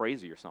like I'm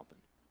crazy or something.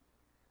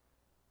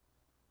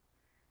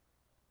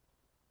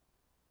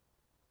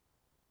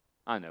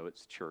 I know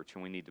it's church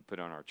and we need to put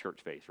on our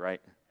church face, right?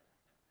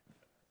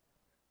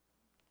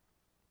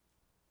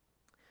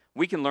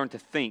 We can learn to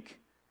think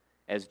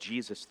as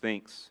Jesus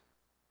thinks.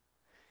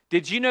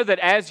 Did you know that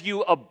as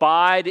you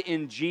abide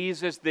in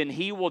Jesus, then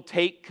He will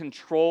take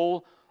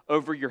control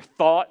over your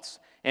thoughts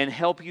and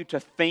help you to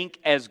think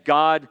as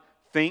God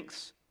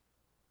thinks?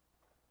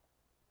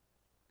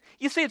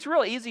 You see, it's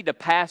real easy to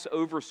pass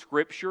over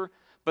Scripture,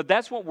 but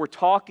that's what we're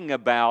talking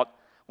about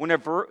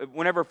whenever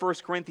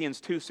 1 Corinthians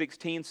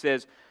 2:16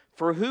 says,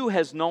 "For who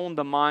has known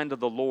the mind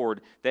of the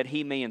Lord that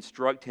He may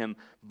instruct him?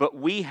 But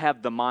we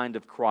have the mind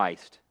of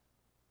Christ."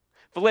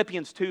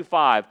 Philippians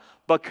 2:5,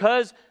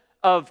 because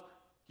of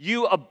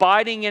you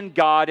abiding in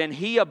God and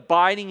He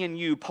abiding in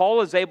you,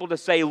 Paul is able to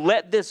say,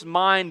 "Let this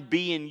mind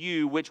be in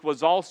you, which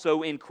was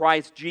also in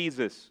Christ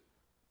Jesus."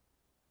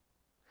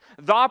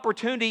 The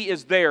opportunity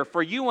is there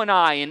for you and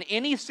I in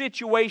any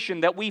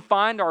situation that we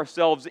find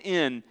ourselves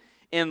in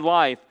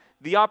life.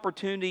 The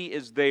opportunity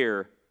is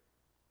there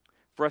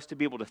for us to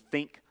be able to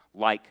think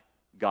like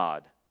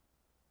God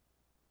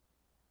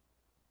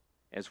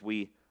as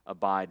we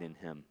abide in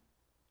Him.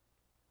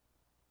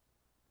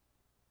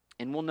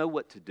 And we'll know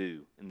what to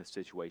do in the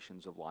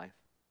situations of life.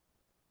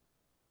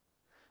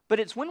 But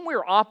it's when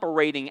we're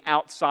operating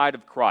outside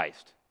of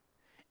Christ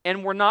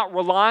and we're not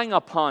relying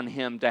upon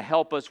Him to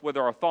help us with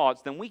our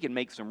thoughts, then we can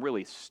make some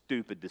really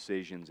stupid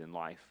decisions in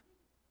life.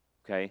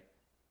 Okay?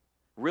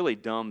 Really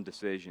dumb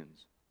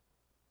decisions.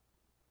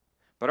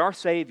 But our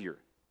Savior,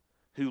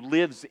 who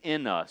lives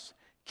in us,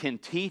 can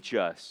teach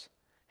us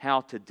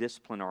how to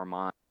discipline our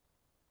mind.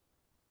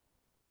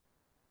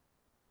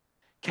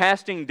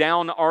 Casting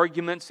down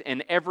arguments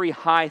and every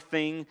high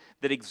thing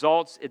that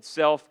exalts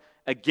itself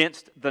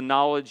against the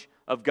knowledge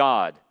of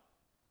God.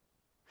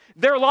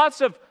 There are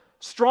lots of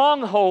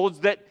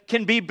strongholds that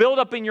can be built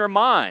up in your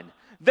mind.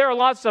 There are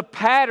lots of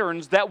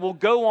patterns that will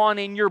go on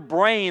in your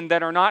brain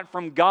that are not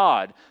from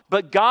God.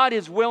 But God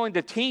is willing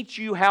to teach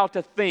you how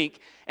to think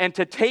and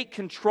to take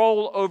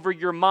control over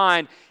your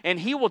mind. And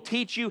He will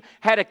teach you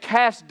how to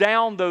cast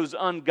down those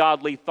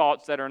ungodly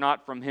thoughts that are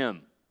not from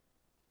Him.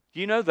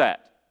 Do you know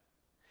that?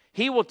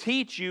 He will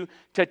teach you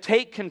to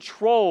take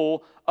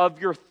control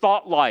of your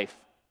thought life.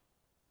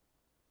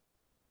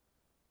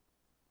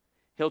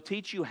 He'll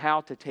teach you how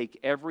to take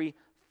every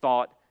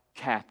thought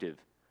captive,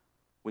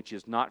 which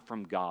is not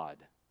from God,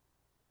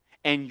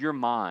 and your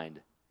mind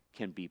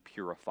can be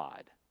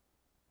purified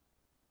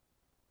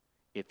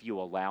if you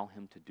allow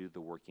Him to do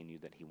the work in you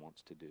that He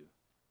wants to do.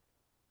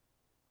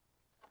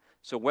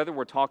 So whether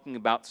we're talking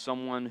about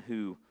someone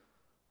who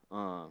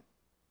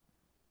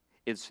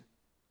is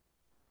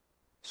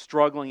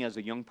struggling as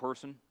a young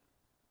person,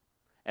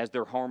 as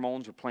their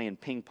hormones are playing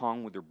ping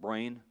pong with their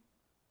brain,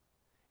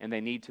 and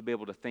they need to be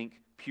able to think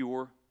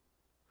pure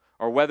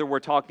or whether we're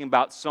talking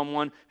about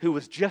someone who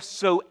was just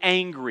so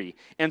angry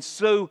and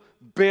so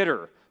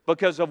bitter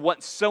because of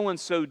what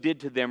so-and-so did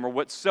to them or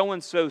what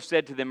so-and-so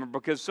said to them or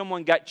because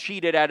someone got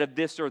cheated out of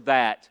this or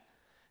that,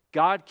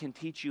 God can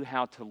teach you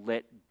how to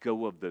let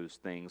go of those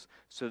things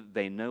so that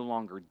they no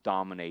longer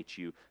dominate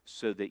you,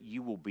 so that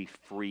you will be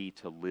free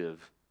to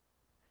live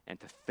and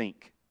to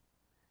think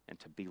and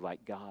to be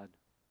like God.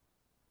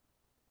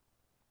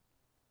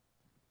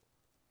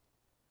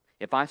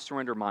 If I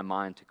surrender my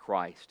mind to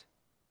Christ,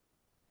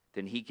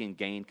 then He can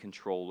gain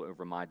control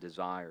over my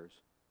desires.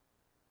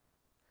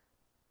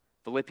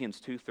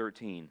 Philippians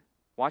 2:13.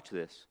 Watch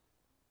this.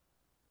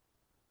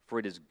 For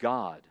it is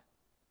God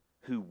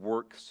who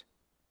works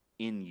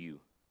in you,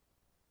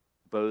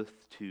 both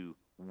to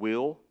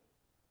will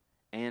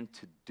and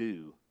to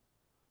do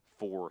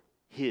for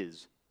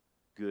His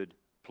good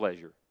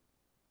pleasure.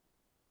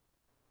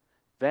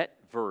 That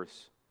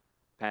verse,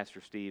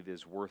 Pastor Steve,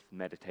 is worth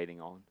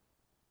meditating on.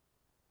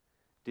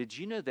 Did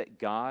you know that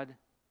God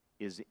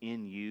is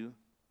in you,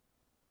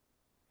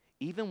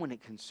 even when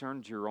it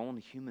concerns your own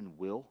human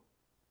will,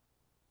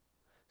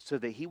 so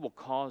that He will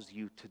cause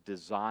you to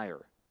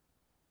desire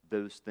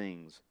those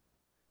things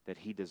that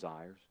He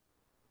desires?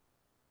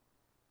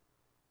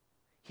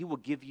 He will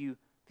give you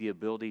the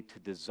ability to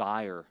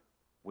desire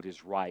what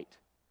is right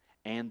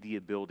and the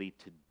ability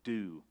to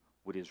do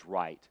what is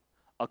right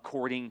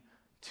according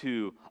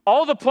to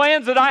all the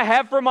plans that I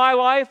have for my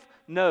life?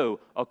 No,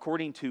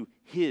 according to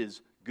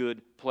His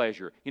good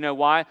pleasure. You know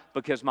why?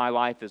 Because my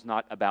life is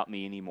not about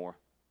me anymore.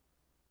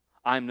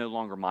 I'm no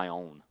longer my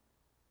own.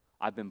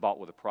 I've been bought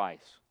with a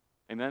price.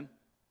 Amen?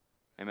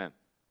 Amen.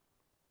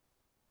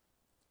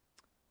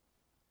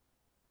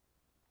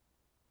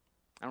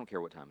 I don't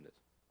care what time it is.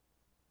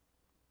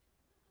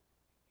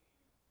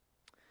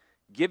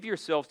 Give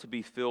yourself to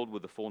be filled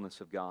with the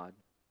fullness of God.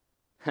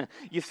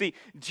 You see,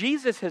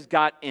 Jesus has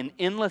got an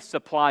endless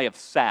supply of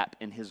sap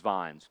in His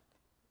vines.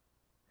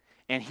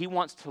 And He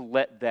wants to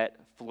let that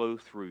flow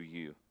through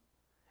you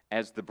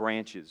as the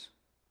branches.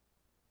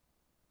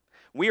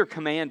 We are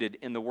commanded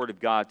in the Word of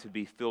God to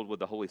be filled with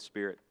the Holy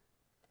Spirit.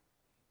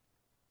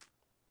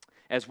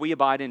 As we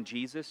abide in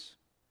Jesus,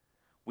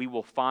 we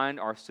will find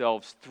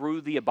ourselves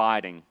through the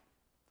abiding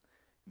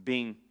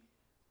being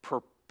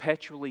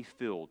perpetually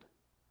filled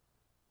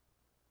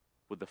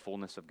with the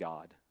fullness of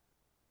God.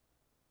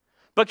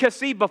 Because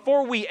see,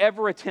 before we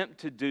ever attempt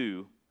to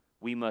do,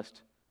 we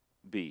must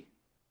be.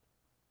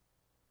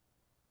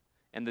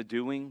 And the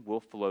doing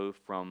will flow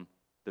from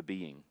the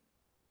being.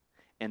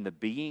 And the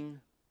being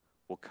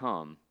will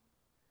come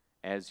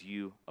as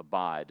you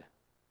abide.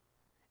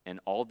 And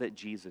all that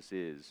Jesus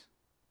is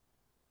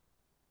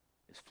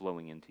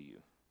flowing into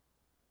you.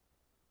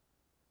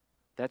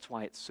 That's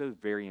why it's so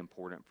very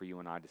important for you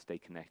and I to stay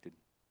connected.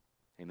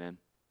 Amen?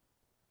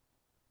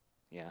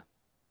 Yeah.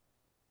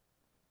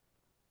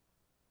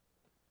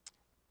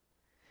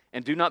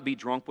 And do not be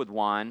drunk with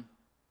wine,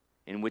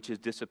 in which is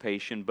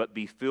dissipation, but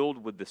be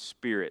filled with the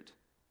Spirit.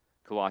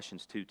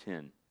 Colossians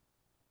 2:10.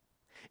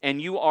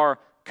 And you are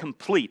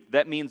complete.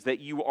 That means that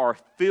you are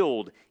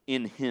filled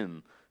in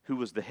Him, who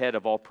was the head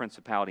of all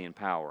principality and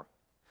power.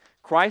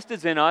 Christ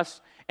is in us,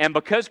 and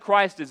because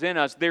Christ is in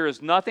us, there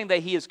is nothing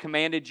that He has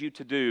commanded you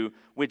to do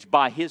which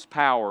by His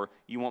power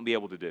you won't be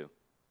able to do.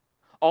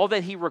 All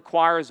that He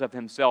requires of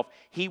Himself,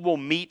 He will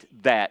meet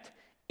that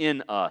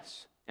in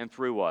us and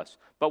through us.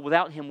 But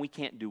without Him, we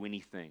can't do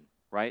anything,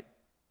 right?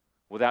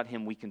 Without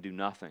Him, we can do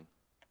nothing.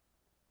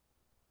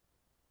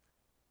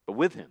 But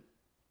with Him,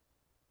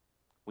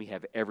 we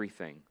have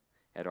everything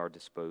at our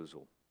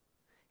disposal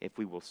if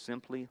we will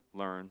simply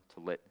learn to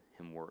let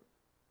Him work.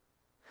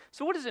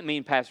 So what does it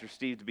mean, Pastor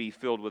Steve, to be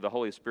filled with the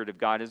Holy Spirit of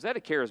God? Is that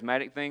a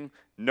charismatic thing?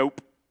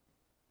 Nope.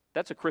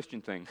 That's a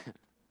Christian thing.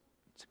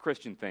 It's a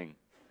Christian thing.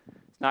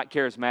 It's not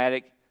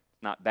charismatic.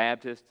 It's not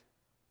Baptist.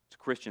 It's a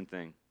Christian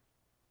thing.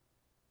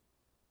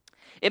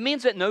 It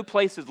means that no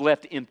place is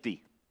left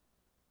empty.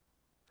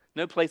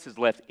 No place is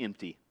left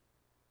empty.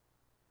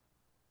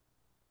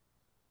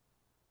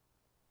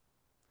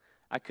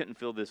 I couldn't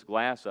fill this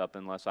glass up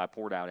unless I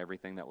poured out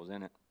everything that was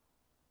in it.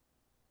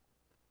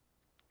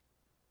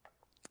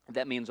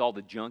 That means all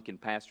the junk in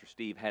Pastor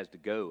Steve has to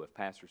go if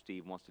Pastor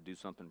Steve wants to do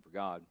something for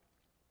God.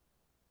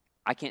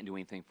 I can't do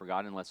anything for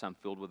God unless I'm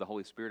filled with the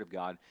Holy Spirit of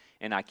God,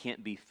 and I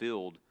can't be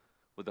filled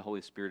with the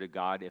Holy Spirit of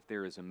God if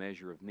there is a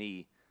measure of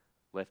me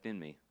left in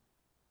me.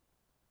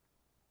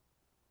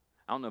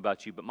 I don't know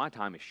about you, but my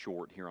time is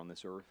short here on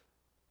this earth.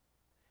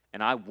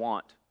 And I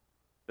want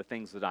the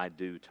things that I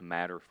do to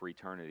matter for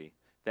eternity.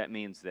 That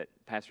means that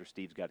Pastor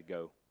Steve's got to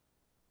go.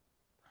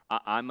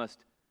 I must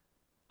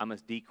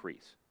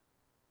decrease,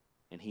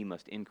 and he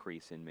must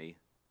increase in me.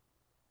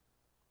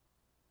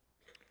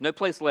 No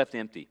place left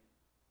empty.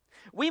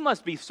 We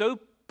must be so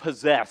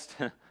possessed,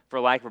 for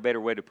lack of a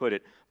better way to put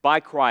it, by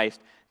Christ,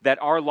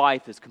 that our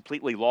life is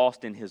completely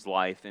lost in His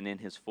life and in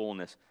His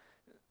fullness.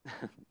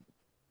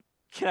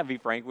 Can I be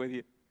frank with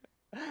you?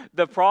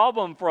 The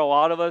problem for a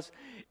lot of us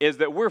is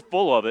that we're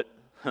full of it.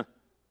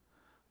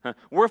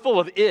 We're full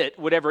of it,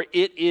 whatever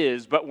it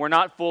is, but we're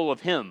not full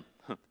of Him.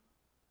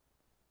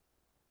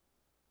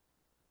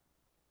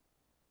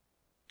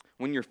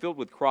 When you're filled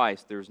with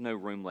Christ, there's no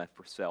room left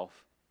for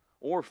self,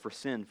 or for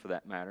sin for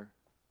that matter.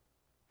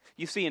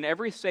 You see, in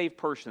every saved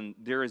person,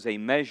 there is a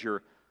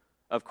measure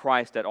of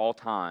Christ at all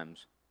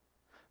times.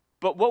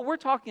 But what we're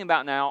talking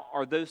about now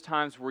are those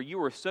times where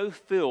you are so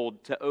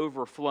filled to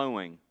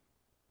overflowing.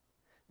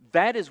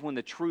 That is when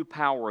the true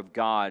power of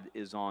God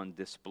is on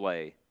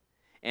display.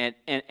 And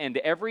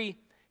every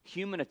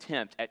human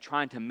attempt at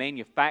trying to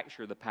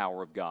manufacture the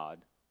power of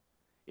God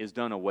is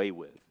done away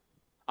with.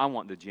 I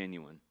want the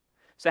genuine.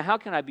 So how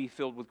can I be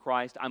filled with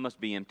Christ? I must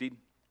be emptied.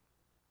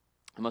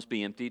 I must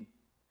be emptied.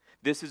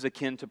 This is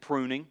akin to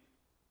pruning.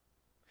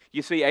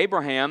 You see,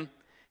 Abraham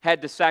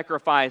had to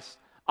sacrifice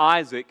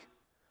Isaac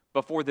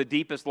before the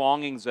deepest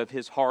longings of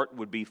his heart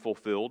would be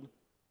fulfilled.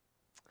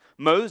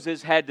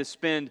 Moses had to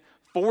spend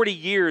 40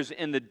 years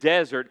in the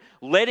desert,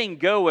 letting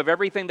go of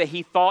everything that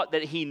he thought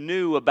that he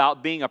knew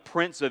about being a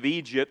prince of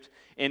Egypt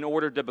in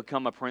order to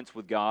become a prince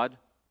with God.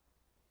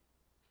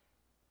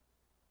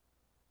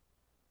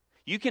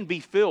 You can be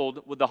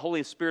filled with the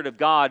Holy Spirit of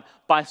God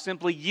by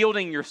simply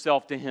yielding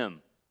yourself to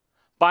Him,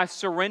 by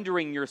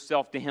surrendering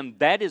yourself to Him.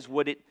 That is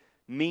what it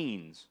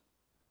means.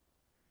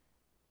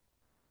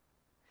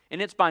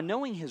 And it's by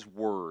knowing His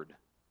Word,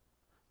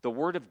 the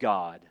Word of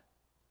God,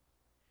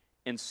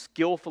 and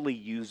skillfully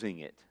using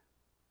it.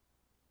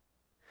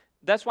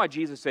 That's why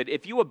Jesus said,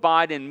 if you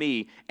abide in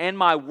me and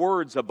my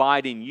words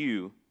abide in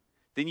you,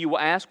 then you will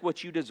ask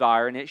what you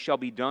desire and it shall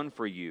be done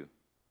for you.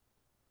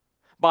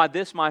 By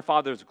this my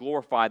Father is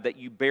glorified, that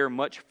you bear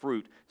much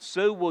fruit.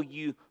 So will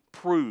you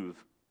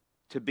prove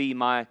to be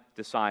my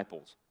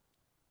disciples.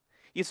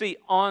 You see,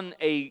 on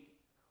a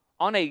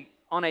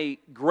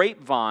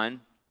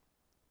grapevine,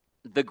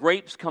 the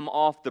grapes come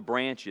off the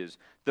branches.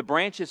 The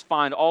branches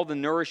find all the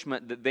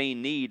nourishment that they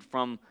need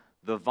from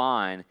the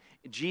vine.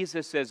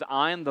 Jesus says,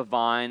 I am the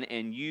vine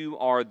and you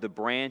are the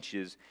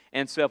branches.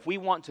 And so if we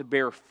want to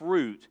bear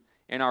fruit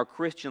in our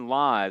Christian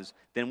lives,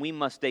 then we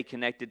must stay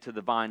connected to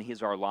the vine.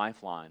 He's our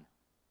lifeline.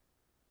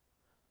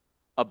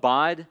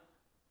 Abide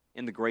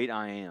in the great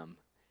I am,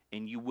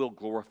 and you will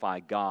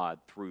glorify God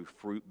through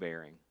fruit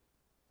bearing.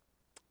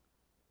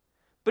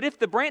 But if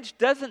the branch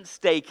doesn't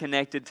stay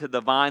connected to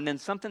the vine, then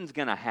something's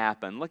going to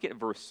happen. Look at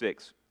verse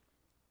 6.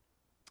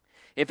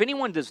 If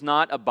anyone does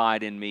not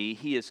abide in me,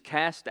 he is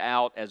cast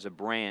out as a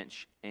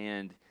branch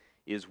and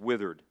is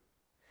withered.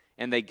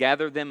 And they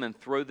gather them and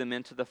throw them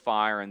into the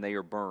fire, and they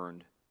are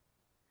burned.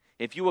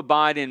 If you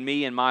abide in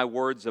me and my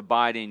words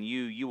abide in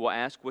you, you will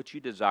ask what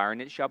you desire,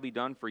 and it shall be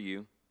done for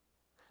you.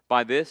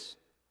 By this,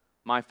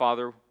 my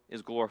Father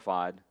is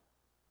glorified.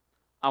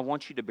 I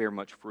want you to bear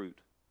much fruit.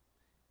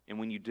 And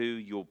when you do,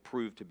 you'll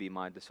prove to be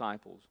my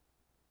disciples.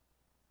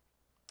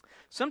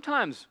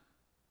 Sometimes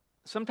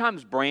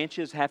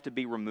branches have to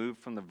be removed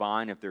from the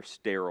vine if they're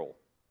sterile.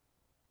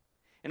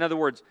 In other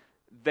words,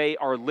 they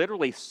are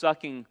literally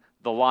sucking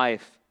the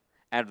life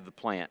out of the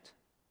plant.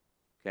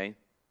 Okay?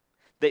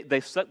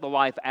 They suck the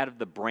life out of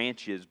the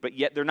branches, but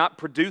yet they're not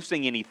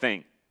producing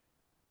anything.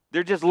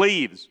 They're just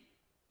leaves.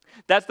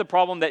 That's the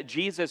problem that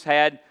Jesus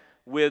had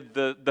with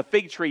the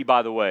fig tree,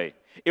 by the way.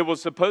 It was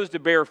supposed to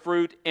bear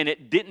fruit, and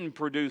it didn't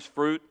produce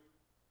fruit,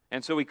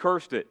 and so He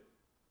cursed it.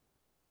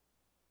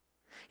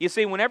 You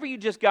see, whenever you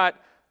just got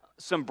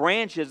some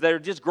branches that are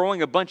just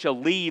growing a bunch of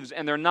leaves,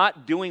 and they're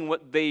not doing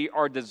what they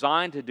are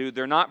designed to do,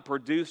 they're not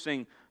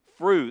producing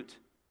fruit,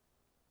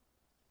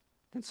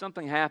 then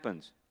something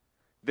happens.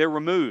 They're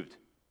removed.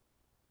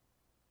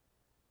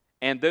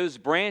 And those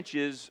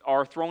branches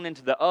are thrown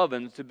into the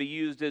ovens to be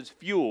used as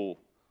fuel,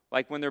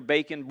 like when they're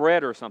baking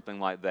bread or something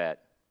like that.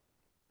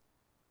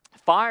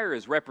 Fire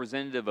is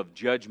representative of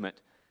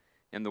judgment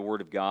in the Word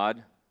of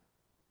God.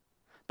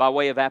 By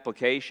way of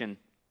application,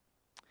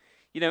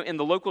 in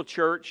the local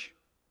church,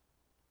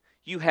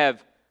 you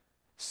have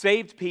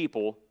saved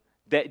people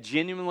that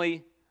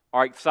genuinely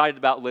are excited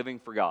about living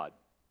for God,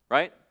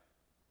 right?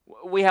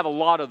 We have a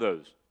lot of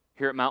those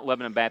here at Mount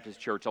Lebanon Baptist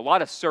Church, a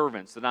lot of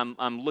servants that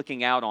I'm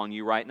looking out on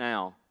you right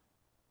now.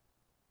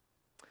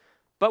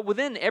 But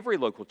within every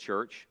local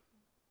church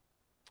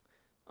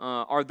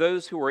are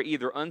those who are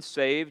either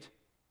unsaved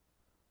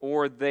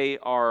or they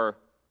are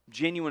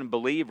genuine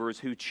believers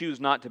who choose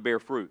not to bear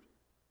fruit.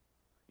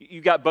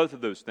 You got both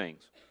of those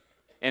things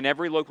in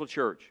every local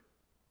church.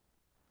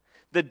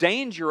 The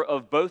danger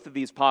of both of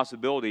these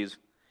possibilities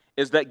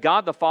is that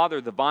God the Father,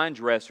 the vine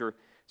dresser,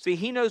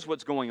 He knows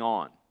what's going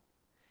on,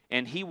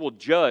 and He will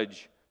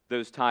judge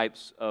those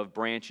types of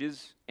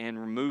branches and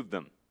remove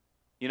them.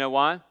 You know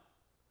why?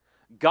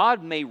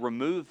 God may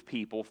remove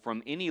people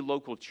from any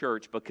local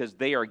church because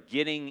they are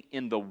getting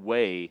in the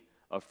way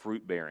of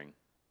fruit bearing.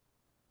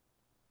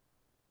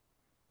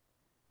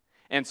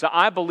 And so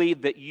I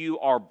believe that you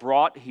are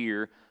brought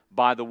here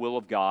by the will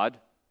of God.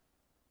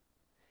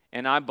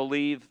 And I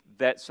believe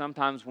that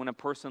sometimes when a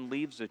person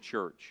leaves a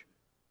church,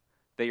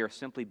 they are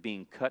simply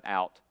being cut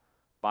out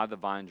by the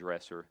vine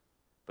dresser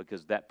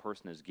because that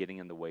person is getting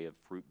in the way of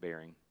fruit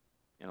bearing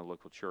in a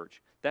local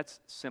church. That's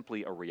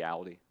simply a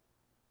reality.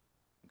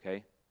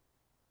 Okay?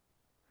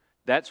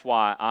 That's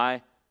why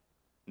I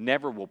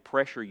never will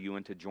pressure you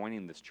into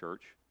joining this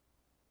church.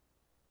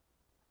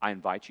 I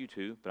invite you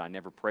to, but I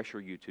never pressure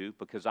you to,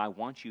 because I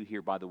want you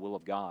here by the will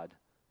of God.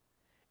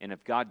 And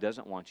if God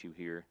doesn't want you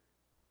here,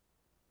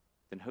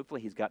 then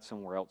hopefully He's got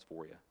somewhere else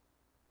for you.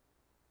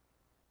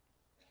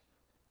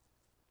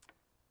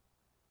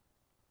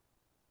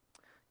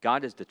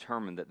 God is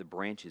determined that the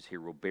branches here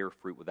will bear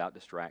fruit without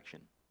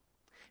distraction.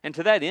 And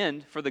to that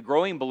end, for the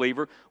growing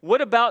believer,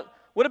 what about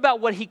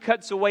what He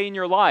cuts away in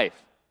your life?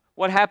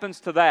 What happens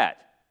to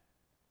that?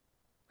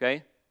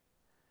 Okay?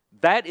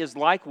 That is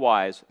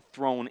likewise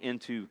thrown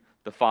into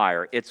the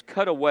fire. It's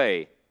cut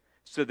away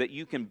so that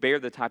you can bear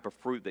the type of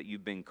fruit that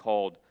you've been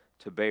called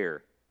to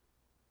bear.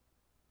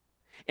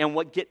 And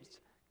what gets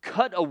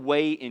cut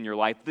away in your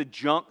life, the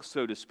junk,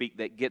 so to speak,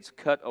 that gets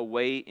cut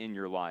away in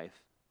your life,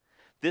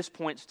 this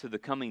points to the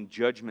coming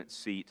judgment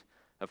seat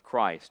of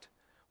Christ,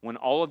 when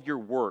all of your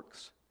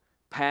works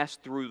pass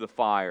through the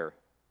fire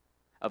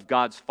of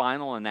God's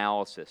final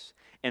analysis,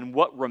 and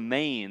what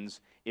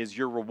remains is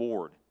your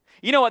reward.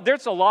 You know what?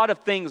 There's a lot of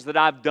things that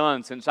I've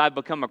done since I've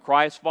become a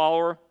Christ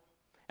follower,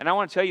 and I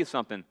want to tell you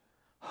something.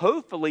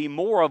 Hopefully,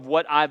 more of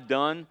what I've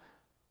done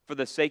for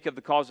the sake of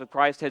the cause of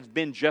Christ has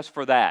been just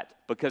for that,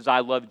 because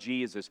I love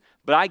Jesus.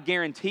 But I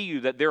guarantee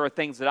you that there are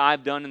things that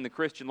I've done in the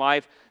Christian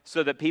life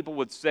so that people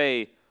would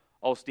say,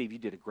 "Oh, Steve, you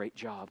did a great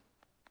job."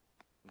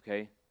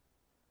 Okay?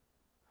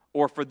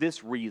 Or for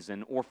this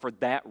reason, or for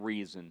that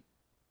reason.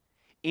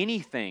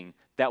 Anything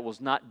that was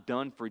not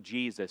done for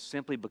Jesus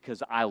simply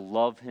because I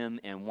love Him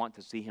and want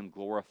to see Him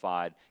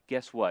glorified,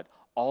 guess what?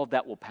 All of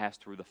that will pass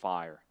through the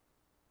fire.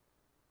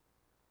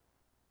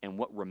 And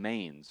what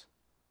remains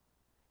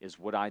is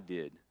what I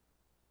did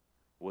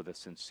with a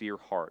sincere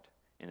heart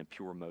and a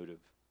pure motive.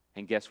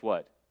 And guess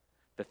what?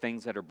 The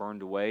things that are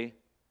burned away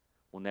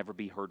will never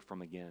be heard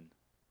from again.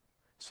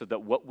 So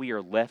that what we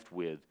are left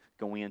with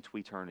going into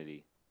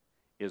eternity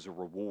is a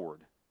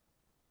reward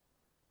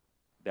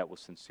that was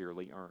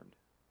sincerely earned.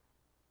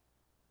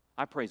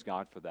 I praise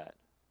God for that.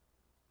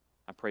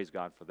 I praise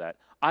God for that.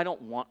 I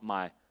don't want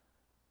my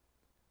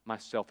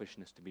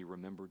selfishness to be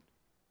remembered,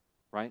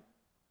 right?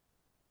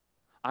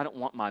 I don't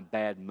want my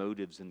bad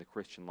motives in the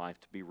Christian life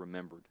to be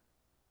remembered.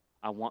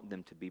 I want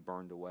them to be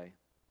burned away.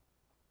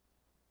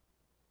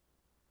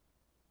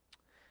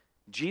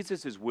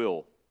 Jesus'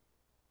 will,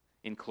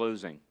 in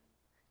closing,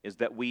 is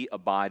that we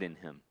abide in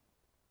Him,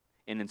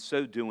 and in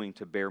so doing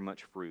to bear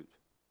much fruit.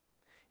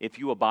 If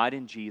you abide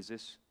in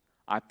Jesus,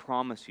 I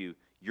promise you,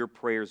 your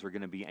prayers are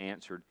going to be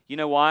answered. You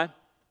know why?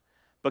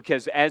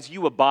 Because as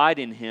you abide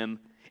in Him,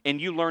 and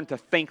you learn to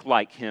think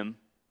like Him,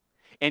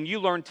 and you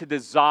learn to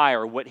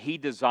desire what He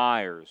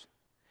desires,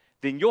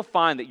 then you'll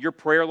find that your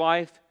prayer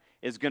life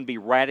is going to be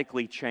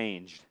radically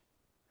changed.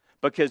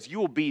 Because you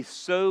will be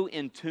so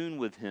in tune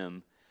with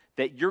Him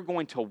that you're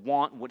going to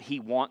want what He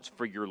wants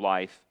for your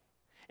life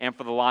and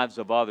for the lives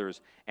of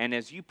others. And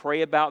as you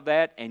pray about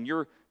that and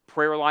your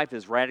prayer life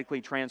is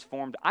radically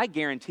transformed, I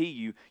guarantee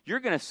you,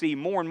 you're going to see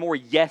more and more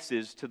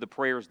yeses to the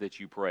prayers that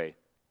you pray.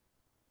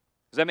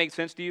 Does that make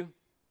sense to you?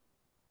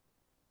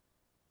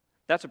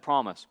 That's a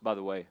promise, by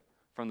the way,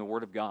 from the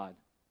Word of God.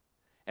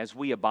 As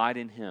we abide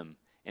in Him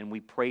and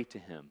we pray to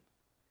Him,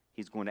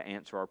 He's going to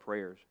answer our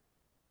prayers.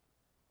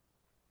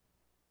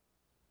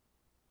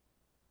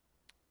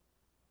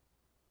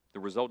 The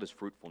result is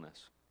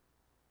fruitfulness.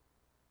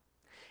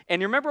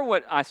 And you remember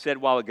what I said a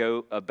while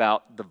ago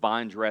about the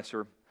vine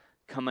dresser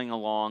coming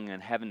along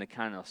and having to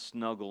kind of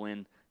snuggle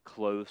in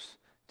close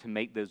to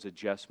make those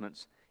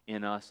adjustments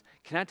in us?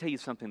 Can I tell you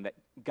something? That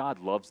God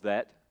loves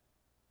that?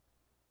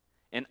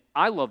 And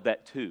I love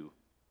that too,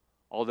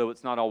 although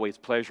it's not always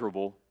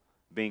pleasurable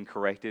being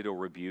corrected or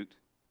rebuked.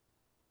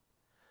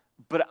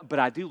 But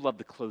I do love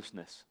the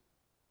closeness.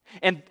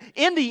 And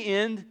in the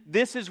end,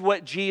 this is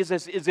what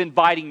Jesus is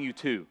inviting you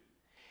to.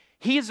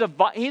 He's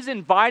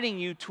inviting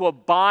you to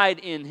abide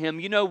in Him.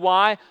 You know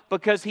why?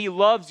 Because He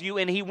loves you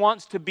and He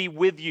wants to be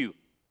with you.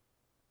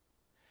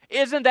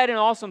 Isn't that an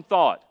awesome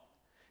thought?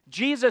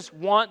 Jesus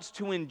wants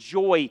to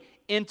enjoy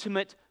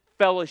intimate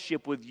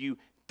fellowship with you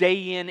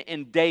day in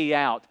and day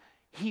out.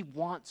 He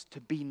wants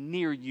to be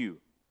near you.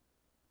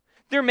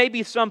 There may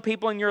be some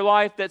people in your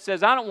life that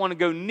says, "I don't want to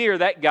go near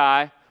that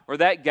guy or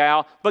that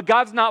gal," but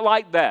God's not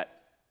like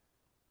that.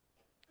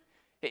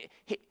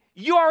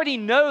 You already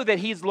know that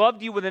He's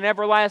loved you with an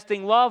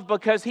everlasting love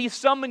because He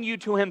summoned you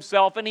to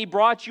Himself and He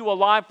brought you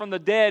alive from the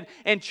dead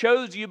and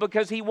chose you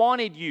because He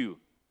wanted you.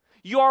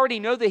 You already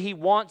know that He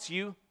wants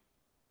you,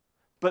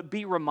 but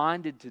be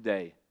reminded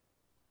today,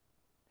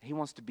 He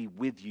wants to be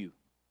with you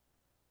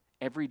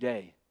every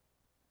day.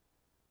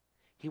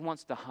 He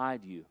wants to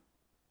hide you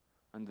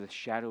under the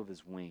shadow of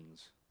His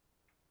wings.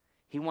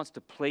 He wants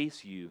to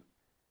place you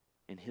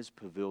in His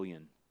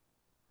pavilion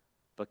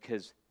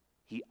because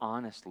He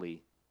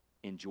honestly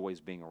enjoys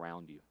being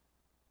around you.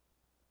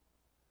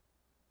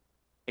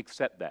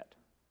 Accept that.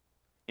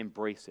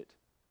 Embrace it.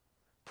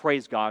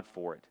 Praise God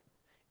for it.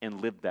 And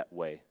live that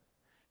way.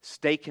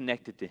 Stay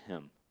connected to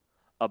Him.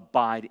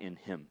 Abide in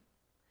Him.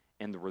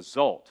 And the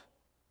result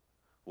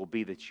will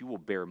be that you will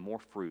bear more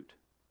fruit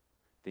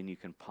than you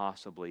can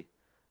possibly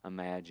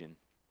imagine.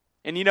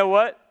 And you know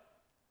what?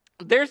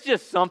 there's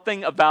just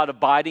something about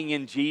abiding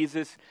in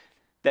Jesus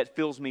that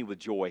fills me with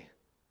joy.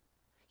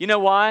 You know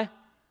why?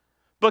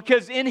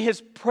 Because in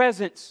His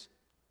presence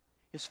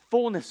is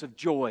fullness of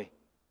joy.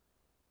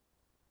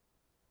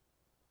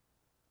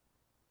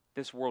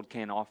 This world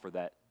can't offer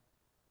that.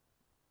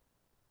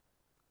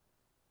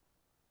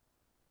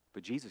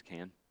 But Jesus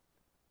can.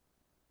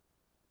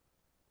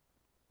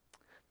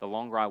 The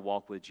longer I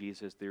walk with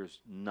Jesus, there's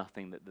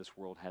nothing that this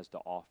world has to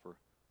offer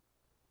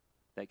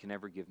that can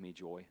ever give me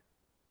joy.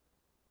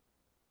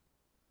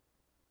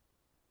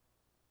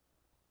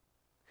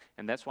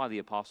 And that's why the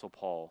Apostle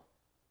Paul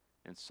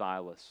and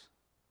Silas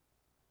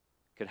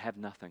could have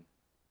nothing,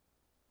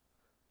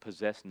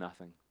 possess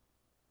nothing,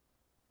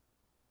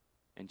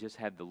 and just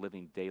have the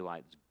living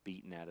daylights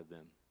beaten out of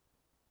them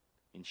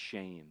in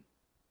shame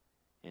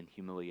and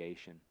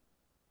humiliation.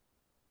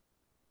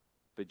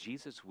 But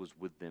Jesus was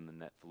with them in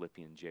that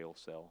Philippian jail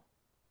cell.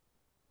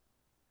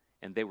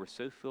 And they were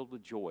so filled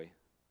with joy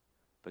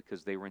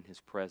because they were in His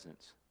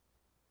presence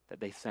that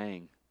they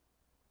sang.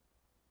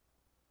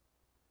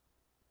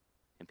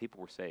 And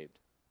people were saved.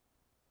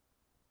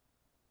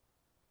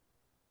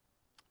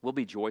 We'll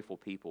be joyful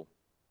people.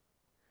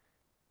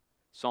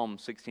 Psalm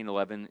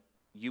 16:11,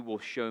 you will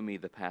show me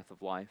the path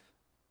of life.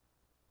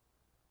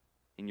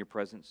 In your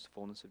presence,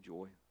 fullness of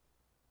joy.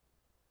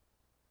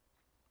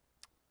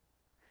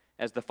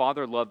 As the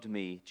Father loved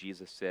me,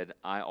 Jesus said,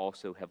 I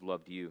also have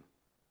loved you.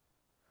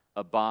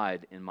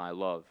 Abide in my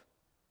love.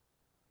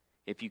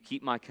 If you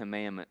keep my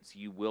commandments,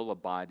 you will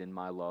abide in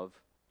my love,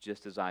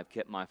 just as I have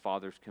kept my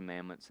Father's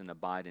commandments and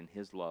abide in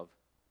His love.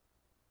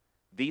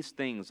 These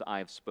things I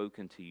have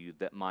spoken to you,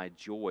 that my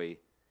joy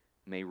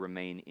may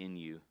remain in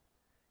you,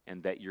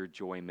 and that your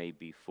joy may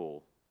be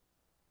full.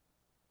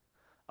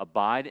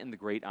 Abide in the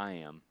great I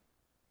Am,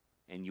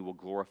 and you will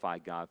glorify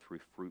God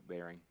through fruit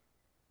bearing.